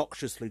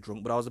obnoxiously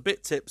drunk, but I was a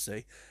bit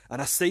tipsy,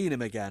 and I seen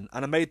him again,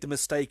 and I made the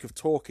mistake of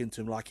talking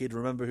to him like he'd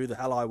remember who the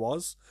hell I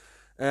was.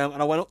 And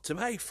I went up to him,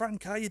 hey,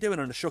 Frank, how you doing?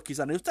 And I shook his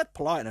hand. He was dead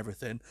polite and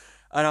everything.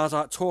 And I was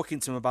talking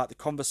to him about the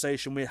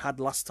conversation we had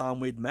last time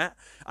we'd met.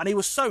 And he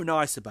was so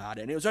nice about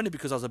it. And it was only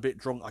because I was a bit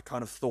drunk I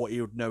kind of thought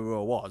he would know who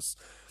I was.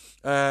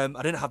 I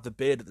didn't have the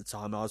beard at the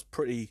time. I was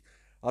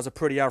a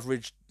pretty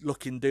average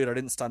looking dude. I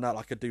didn't stand out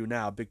like I do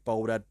now. Big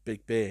bald head,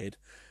 big beard.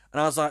 And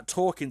I was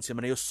talking to him,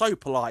 and he was so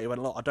polite. He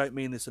went, look, I don't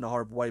mean this in a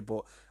horrible way,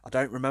 but I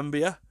don't remember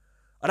you.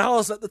 And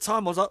at the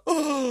time, I was like,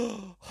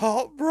 oh,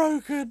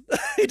 heartbroken.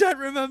 He don't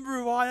remember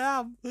who I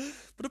am.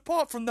 But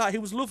apart from that, he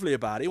was lovely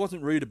about it. He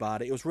wasn't rude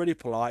about it. He was really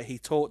polite. He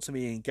talked to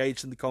me, he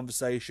engaged in the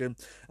conversation,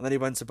 and then he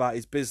went about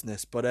his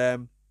business. But they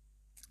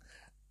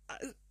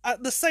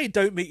say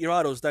don't meet your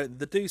idols, don't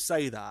they? They do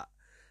say that.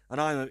 And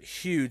I'm a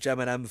huge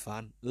Eminem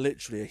fan.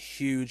 Literally a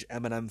huge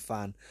Eminem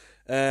fan.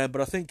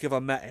 But I think if I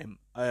met him,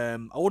 I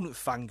wouldn't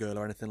fangirl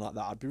or anything like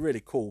that. I'd be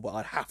really cool, but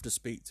I'd have to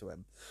speak to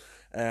him.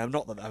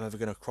 Not that I'm ever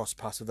going to cross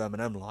paths with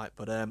Eminem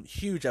but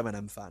huge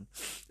Eminem fan.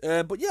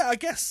 But yeah, I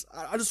guess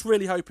I just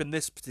really hope in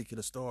this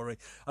particular story,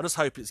 I just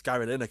hope it's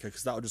Gary Lineker,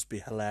 because that would just be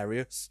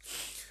hilarious.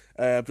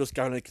 Just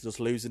Gary Lineker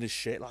just losing his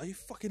shit, like, you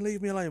fucking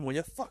leave me alone, will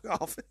you? Fuck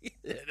off.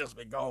 It'd just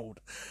be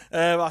gold.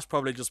 That's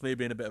probably just me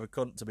being a bit of a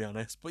cunt, to be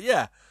honest. But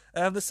yeah,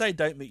 they say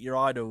don't meet your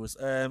idols.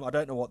 I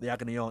don't know what the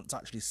agony aunt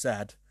actually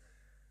said.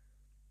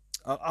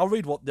 I'll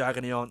read what the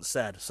agony aunt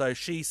said. So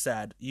she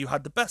said, you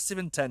had the best of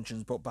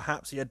intentions, but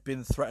perhaps he had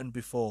been threatened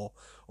before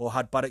or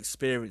had bad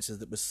experiences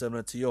that were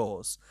similar to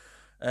yours.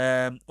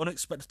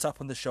 Unexpected tap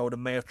on the shoulder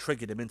may have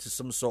triggered him into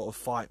some sort of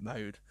fight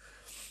mode.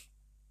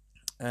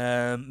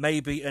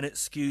 Maybe an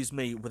excuse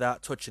me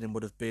without touching him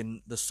would have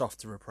been the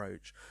softer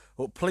approach.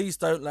 But please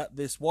don't let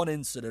this one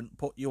incident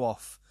put you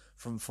off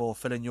from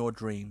fulfilling your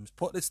dreams.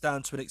 Put this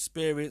down to an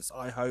experience.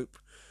 I hope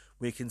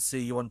we can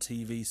see you on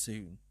TV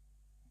soon.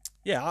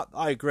 Yeah,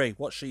 I agree.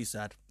 What she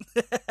said.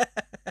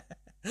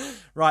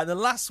 Right, the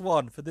last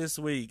one for this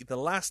week, the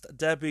last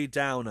Debbie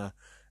Downer,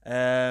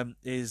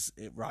 is...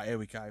 Right, here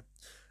we go.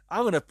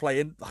 I'm going to play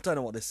in... I don't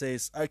know what this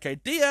is. Okay,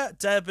 dear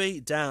Debbie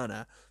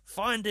Downer,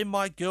 finding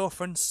my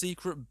girlfriend's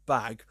secret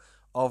bag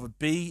of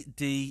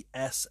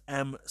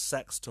BDSM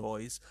sex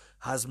toys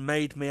has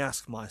made me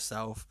ask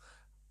myself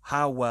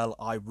how well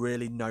I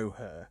really know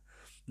her.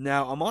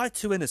 Now, am I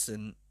too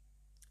innocent?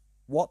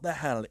 What the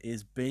hell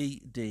is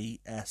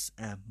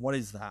BDSM? What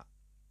is that?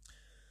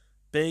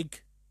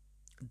 Big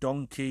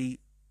donkey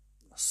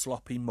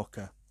sloppy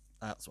mucker.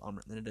 That's what I'm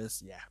written it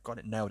is. Yeah, got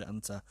it nailed it,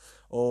 Hunter.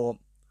 Or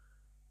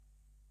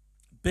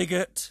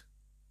bigot,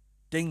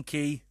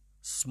 dinky,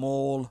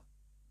 small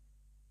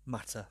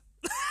matter.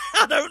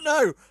 I don't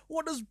know.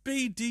 What does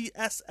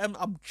BDSM?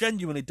 I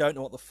genuinely don't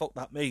know what the fuck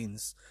that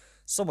means.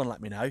 Someone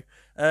let me know.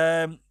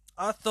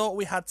 I thought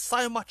we had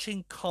so much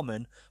in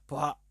common,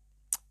 but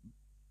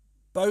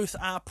both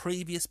our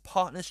previous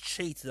partners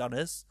cheated on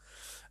us.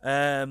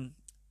 And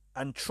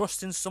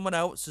trusting someone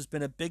else has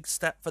been a big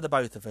step for the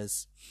both of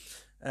us.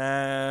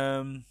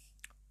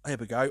 Here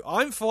we go.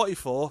 I'm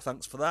 44,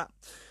 thanks for that.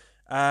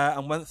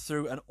 And went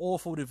through an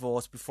awful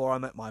divorce before I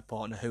met my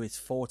partner, who is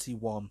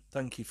 41.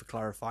 Thank you for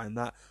clarifying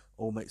that.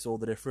 All makes all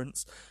the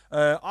difference.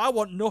 I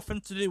want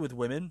nothing to do with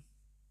women.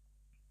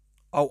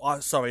 Oh,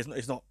 sorry,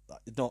 it's not.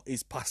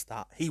 He's past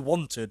that. He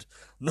wanted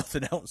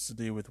nothing else to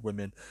do with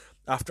women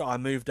after I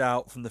moved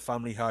out from the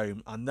family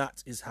home, and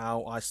that is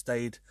how I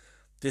stayed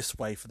this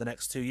way for the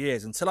next 2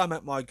 years until I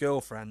met my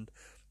girlfriend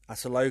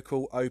at a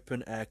local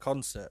open air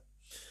concert.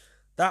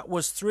 That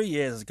was 3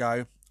 years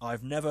ago.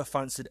 I've never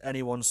fancied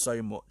anyone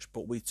so much,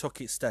 but we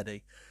took it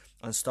steady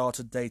and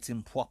started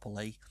dating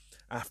properly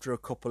after a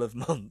couple of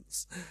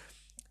months.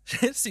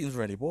 It seems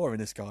really boring,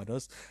 this guy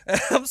does.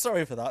 I'm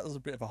sorry for that. That was a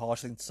bit of a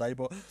harsh thing to say,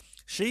 but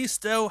she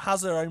still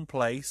has her own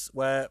place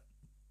where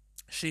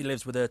she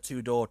lives with her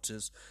 2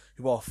 daughters,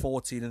 who are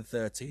 14 and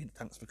 13.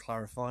 Thanks for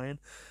clarifying.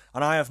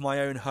 And I have my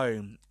own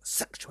home.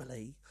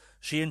 Sexually,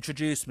 she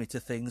introduced me to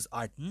things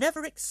I'd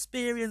never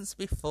experienced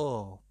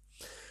before,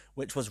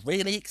 which was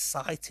really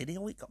exciting.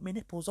 Oh, it got my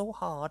nipples all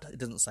hard. It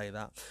doesn't say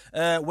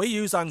that. We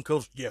use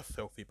ankles, you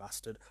filthy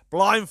bastard.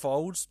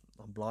 Blindfolds.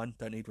 I'm blind,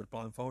 don't need a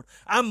blindfold.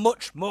 And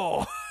much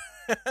more.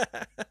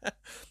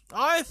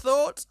 I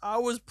thought I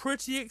was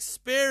pretty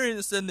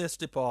experienced in this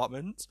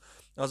department,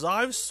 as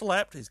I've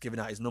slept, he's giving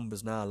out his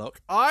numbers now,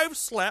 look, I've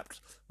slept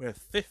with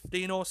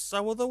 15 or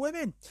so other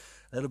women.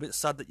 A little bit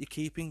sad that you're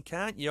keeping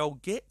count, you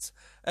old git.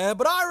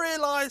 But I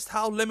realised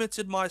how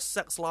limited my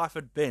sex life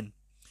had been.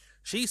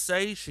 She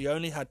says she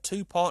only had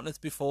 2 partners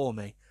before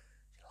me.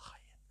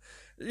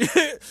 You're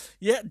lying.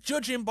 Yet,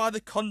 judging by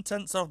the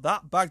contents of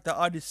that bag that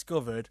I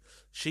discovered,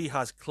 she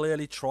has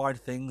clearly tried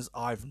things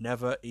I've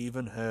never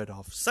even heard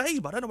of.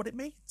 Same, I don't know what it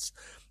means.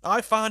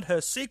 I found her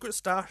secret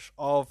stash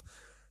of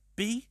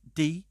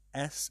BDSM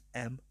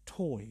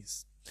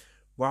toys,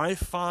 where I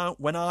found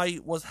when I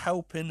was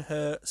helping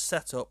her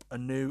set up a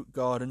new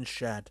garden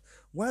shed.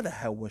 Where the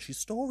hell was she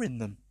storing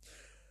them?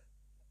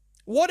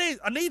 What is?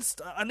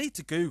 I need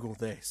to Google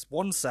this.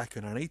 1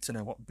 second. I need to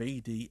know what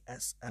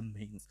BDSM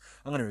means.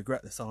 I'm going to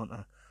regret this, aren't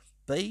I?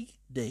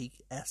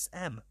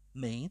 BDSM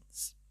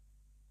meaning.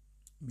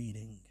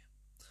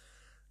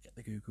 Get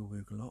the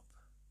Google up.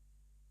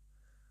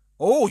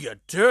 Oh, you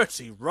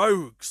dirty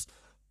rogues!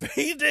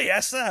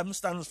 BDSM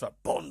stands for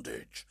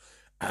bondage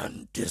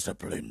and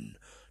discipline,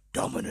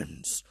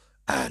 dominance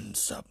and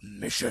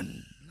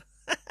submission.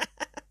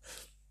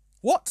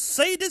 What?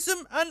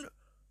 Sadism and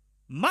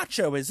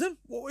machoism?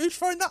 Who's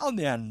throwing that on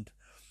the end?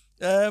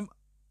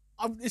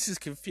 This is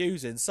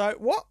confusing. So,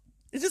 what?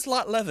 Is this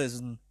like leathers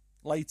and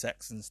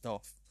latex and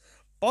stuff?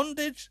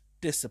 Bondage,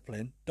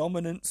 discipline,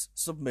 dominance,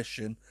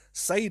 submission,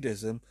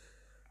 sadism.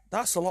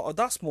 That's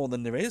that's more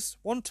than there is.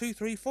 1, 2,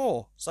 3,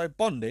 4. So,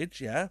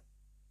 bondage, yeah.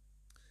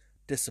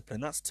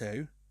 Discipline, that's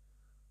 2.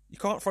 You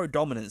can't throw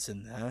dominance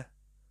in there.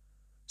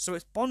 So,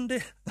 it's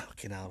bondage.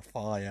 Fucking hell,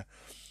 fire.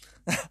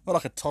 I feel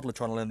like a toddler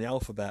trying to learn the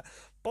alphabet.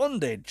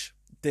 Bondage,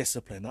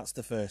 discipline, that's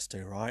the first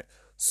 2, right?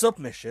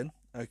 Submission,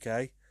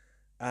 okay,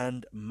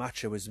 and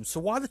machoism. So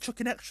why are they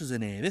chucking extras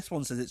in here? This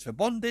one says it's for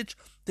bondage,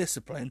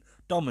 discipline,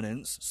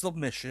 dominance,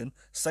 submission,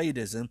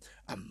 sadism,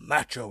 and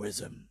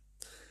machoism.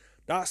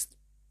 That's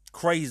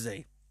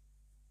crazy.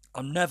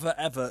 I'm never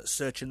ever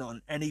searching that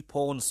on any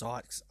porn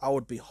sites. I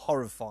would be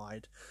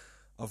horrified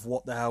of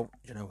what the hell.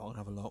 You know what? I'll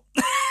have a look.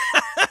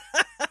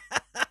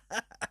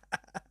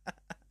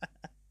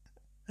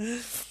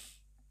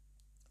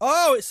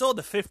 Oh, it's all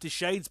the 50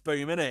 Shades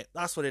boom, innit?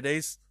 That's what it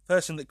is.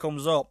 First thing that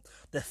comes up,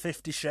 the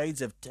 50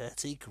 Shades of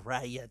Dirty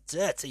Grey, you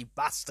dirty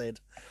bastard.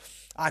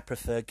 I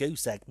prefer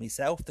goose egg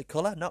myself, the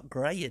colour, not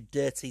grey, you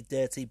dirty,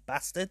 dirty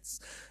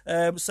bastards.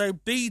 So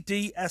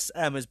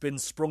BDSM has been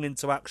sprung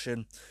into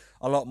action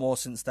a lot more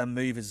since them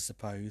movies, I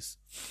suppose.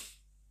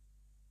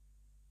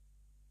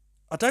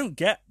 I don't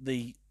get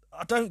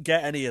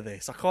any of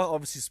this. I can't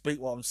obviously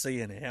speak what I'm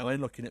seeing here. I'm only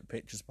looking at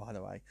pictures, by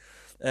the way.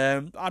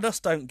 I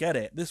just don't get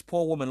it. This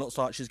poor woman looks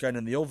like she's going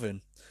in the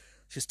oven.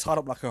 She's tied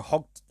up like a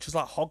hog. She's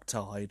like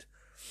hog-tied.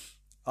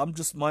 I'm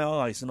just, my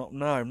eyes are not.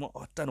 No, I'm not.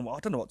 I don't know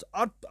what.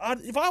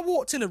 If I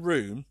walked in a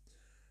room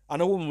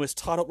and a woman was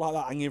tied up like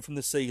that, hanging from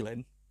the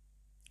ceiling,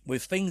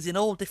 with things in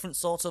all different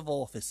sorts of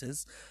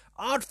orifices,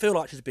 I'd feel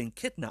like she's been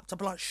kidnapped. I'd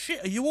be like,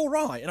 shit, are you all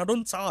right? And I'd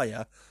untie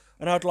her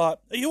And I'd like,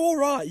 are you all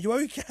right? Are you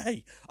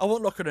okay? I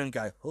won't look at her and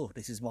go, oh,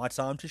 this is my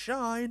time to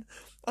shine.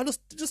 I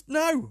just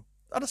no.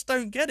 I just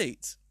don't get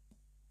it.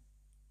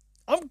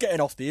 I'm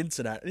getting off the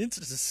internet. The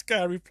internet's a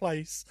scary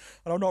place,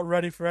 and I'm not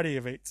ready for any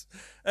of it.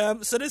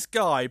 So this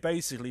guy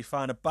basically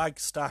found a bag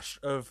stash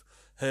of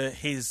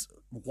his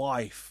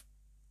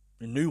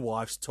new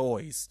wife's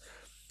toys.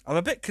 I'm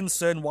a bit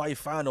concerned why he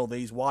found all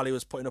these while he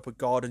was putting up a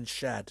garden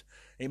shed.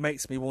 It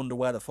makes me wonder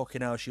where the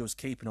fucking hell she was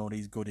keeping all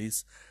these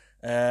goodies.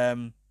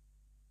 I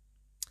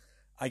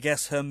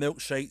guess her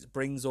milkshakes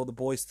brings all the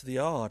boys to the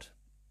yard,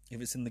 if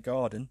it's in the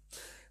garden.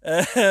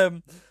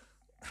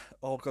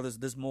 Oh god,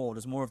 there's more.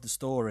 There's more of the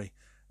story.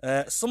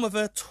 Some of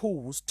her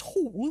tools.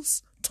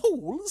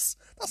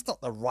 That's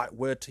not the right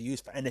word to use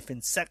for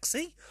anything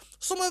sexy.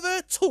 Some of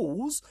her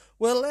tools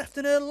were left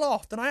in her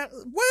loft, and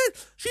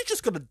she's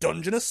just got a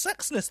dungeon of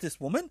sexiness,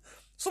 this woman.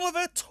 Some of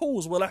her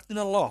tools were left in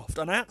her loft,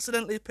 and I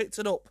accidentally picked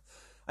it up.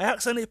 I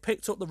accidentally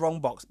picked up the wrong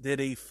box. Did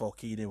he?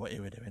 Fuck, he knew what he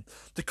was doing.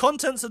 The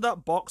contents of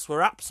that box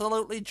were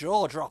absolutely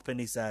jaw-dropping,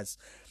 he says.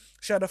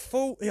 She had a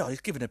full... Yeah,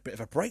 he's giving a bit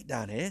of a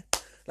breakdown here.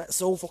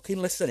 Let's all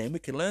fucking listen in. We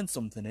can learn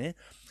something here.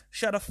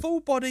 She had a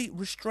full-body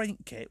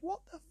restraint kit.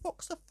 What the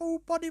fuck's a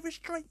full-body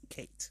restraint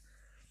kit?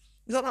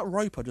 Is that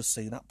rope I just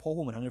seen that poor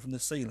woman hanging from the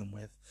ceiling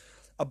with?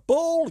 A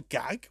ball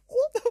gag?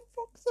 What the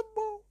fuck's a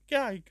ball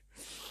gag?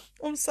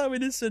 I'm so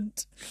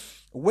innocent.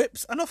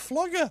 Whips and a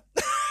flogger.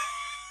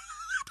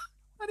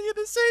 Any of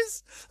this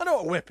is? I know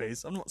what a whip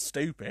is. I'm not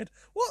stupid.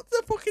 What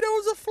the fucking hell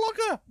is a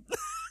flogger?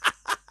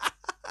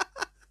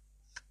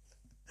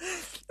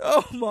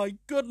 Oh my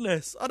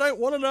goodness. I don't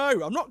want to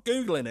know. I'm not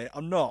Googling it.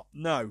 I'm not.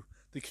 No.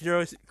 The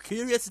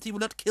curiosity will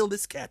not kill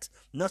this cat.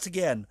 Not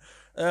again.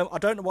 I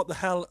don't know what the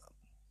hell...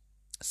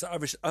 So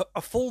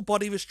a full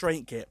body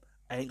restraint kit.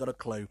 I ain't got a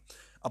clue.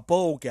 A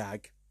ball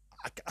gag.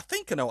 I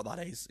think I know what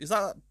that is. Is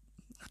that...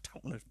 I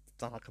don't want to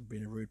sound like I'm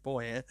being a rude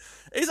boy here.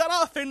 Is that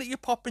a thing that you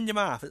pop in your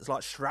mouth? It's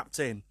like strapped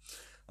in.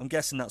 I'm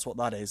guessing that's what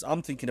that is.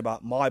 I'm thinking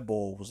about my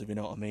balls, if you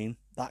know what I mean.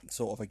 That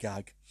sort of a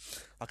gag.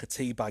 Like a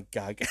teabag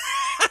gag.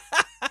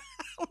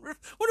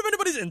 What if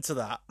anybody's into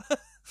that?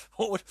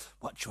 What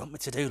do you want me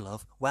to do,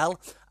 love?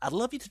 Well, I'd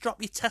love you to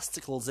drop your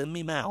testicles in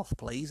me mouth,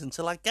 please,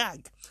 until I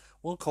gag.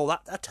 We'll call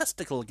that a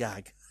testicle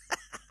gag.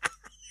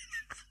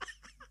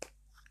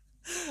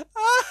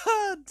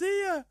 Ah,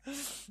 dear.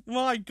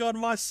 My God,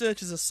 my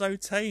searches are so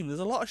tame. There's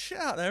a lot of shit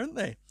out there, isn't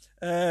there?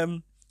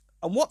 And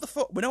what the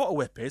fuck? We know what a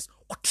whip is.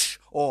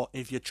 Or,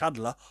 if you're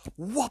Chandler,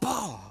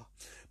 whoppa.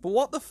 But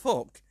what the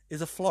fuck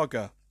is a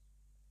flogger?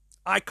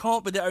 I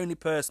can't be the only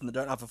person that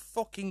don't have a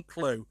fucking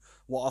clue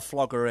what a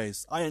flogger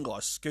is. I ain't got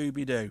a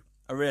Scooby-Doo.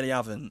 I really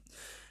haven't.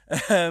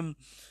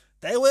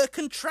 There were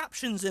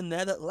contraptions in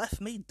there that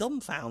left me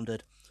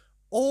dumbfounded.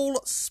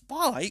 All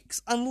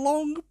spikes and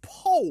long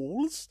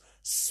poles.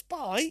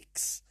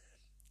 Spikes?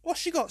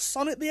 What's she got?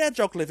 Sonic the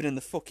Hedgehog living in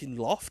the fucking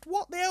loft?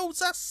 What the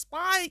hell's a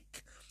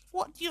spike?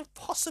 What do you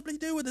possibly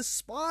do with a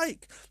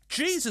spike?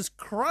 Jesus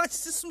Christ,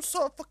 is this some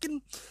sort of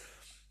fucking...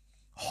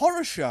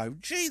 horror show?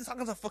 Jeez, that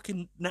was a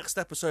fucking next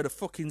episode of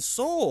fucking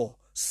Saw.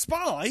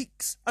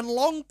 Spikes and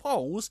long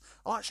poles,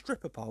 like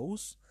stripper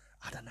poles.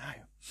 I don't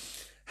know.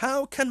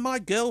 How can my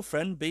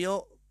girlfriend be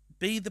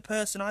the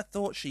person I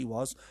thought she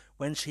was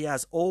when she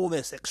has all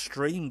this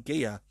extreme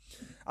gear?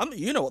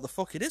 You know what the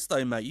fuck it is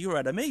though, mate. You're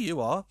ahead of me,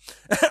 you are.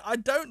 I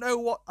don't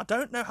know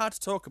how to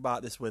talk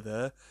about this with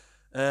her,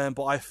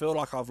 but I feel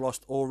like I've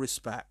lost all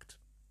respect.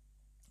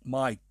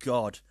 My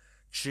God.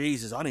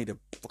 Jesus, I need a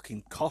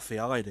fucking coffee,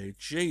 I do.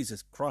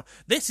 Jesus Christ.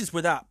 This is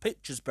without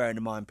pictures, bearing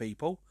in mind,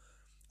 people.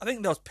 I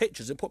think those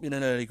pictures that put me in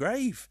an early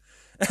grave.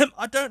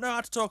 I don't know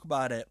how to talk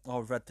about it. Oh,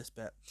 I've read this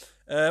bit.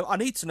 I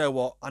need to know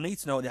what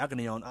the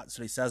agony aunt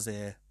actually says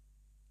here.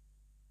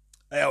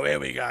 Oh, here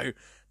we go.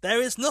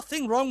 There is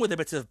nothing wrong with a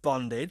bit of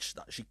bondage.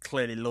 That she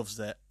clearly loves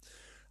it.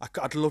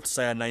 I'd love to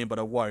say her name, but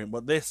I won't.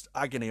 But this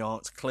agony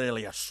aunt's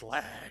clearly a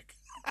slag.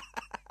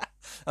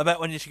 I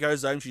bet when she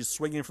goes home, she's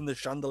swinging from the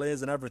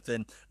chandeliers and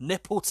everything.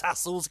 Nipple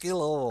tassels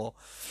galore.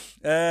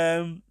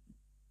 Okay,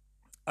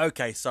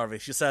 sorry.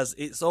 She says,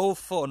 it's all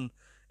fun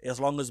as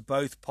long as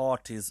both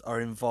parties are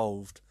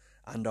involved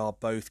and are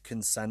both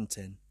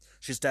consenting.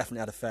 She's definitely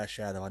had a fair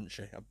share, though, hasn't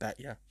she? I bet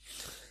you.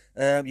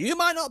 You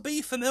might not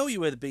be familiar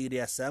with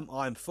BDSM.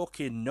 I'm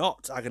fucking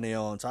not, agony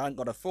aunt. I ain't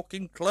got a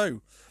fucking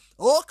clue.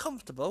 Or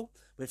comfortable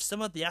with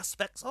some of the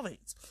aspects of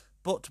it.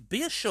 But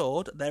be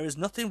assured, there is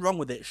nothing wrong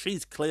with it.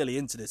 She's clearly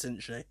into this,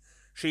 isn't she?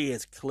 She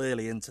is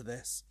clearly into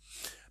this.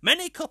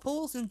 Many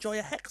couples enjoy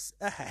a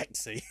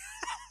hexy.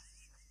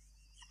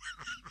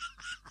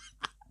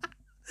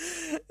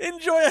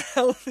 Enjoy a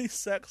healthy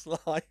sex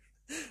life.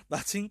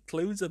 That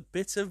includes a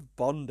bit of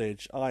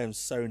bondage. I am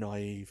so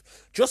naive.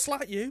 Just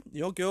like you,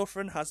 your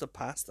girlfriend has a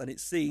past, and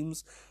it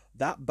seems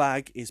that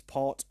bag is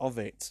part of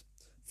it.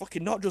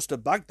 Fucking not just a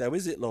bag, though,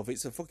 is it, love?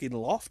 It's a fucking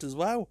loft as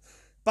well.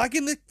 Bag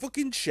in the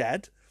fucking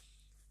shed.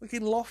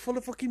 Fucking loft full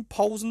of fucking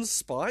poles and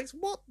spikes.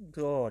 What?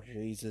 Oh,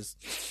 Jesus.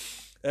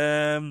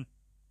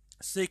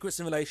 Secrets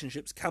in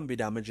relationships can be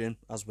damaging,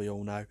 as we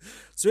all know.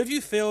 So if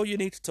you feel you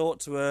need to talk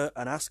to her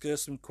and ask her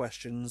some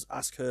questions,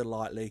 ask her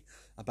lightly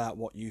about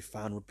what you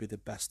found would be the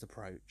best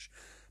approach.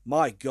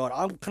 My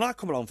God, can I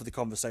come along for the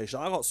conversation?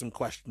 I got some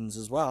questions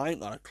as well. I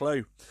ain't got a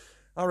clue.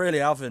 I really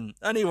haven't.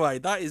 Anyway,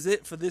 that is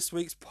it for this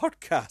week's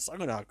podcast. I'm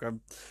going to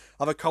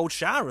have a cold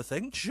shower, I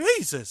think.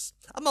 Jesus,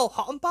 I'm all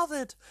hot and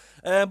bothered.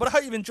 But I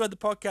hope you've enjoyed the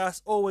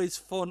podcast. Always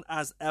fun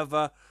as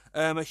ever.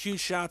 A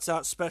huge shout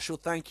out, special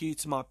thank you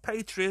to my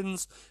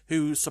patrons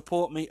who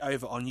support me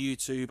over on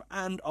YouTube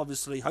and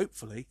obviously,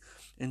 hopefully,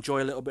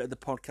 enjoy a little bit of the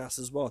podcast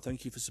as well.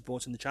 Thank you for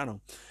supporting the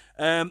channel.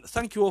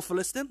 Thank you all for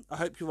listening. I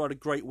hope you've had a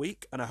great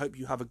week, and I hope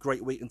you have a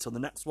great week until the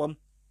next one.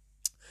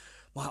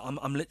 Well,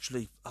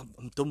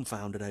 I'm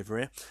dumbfounded over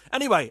here.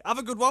 Anyway, have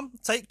a good one.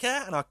 Take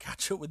care, and I'll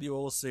catch up with you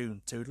all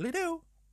soon. Toodly-doo.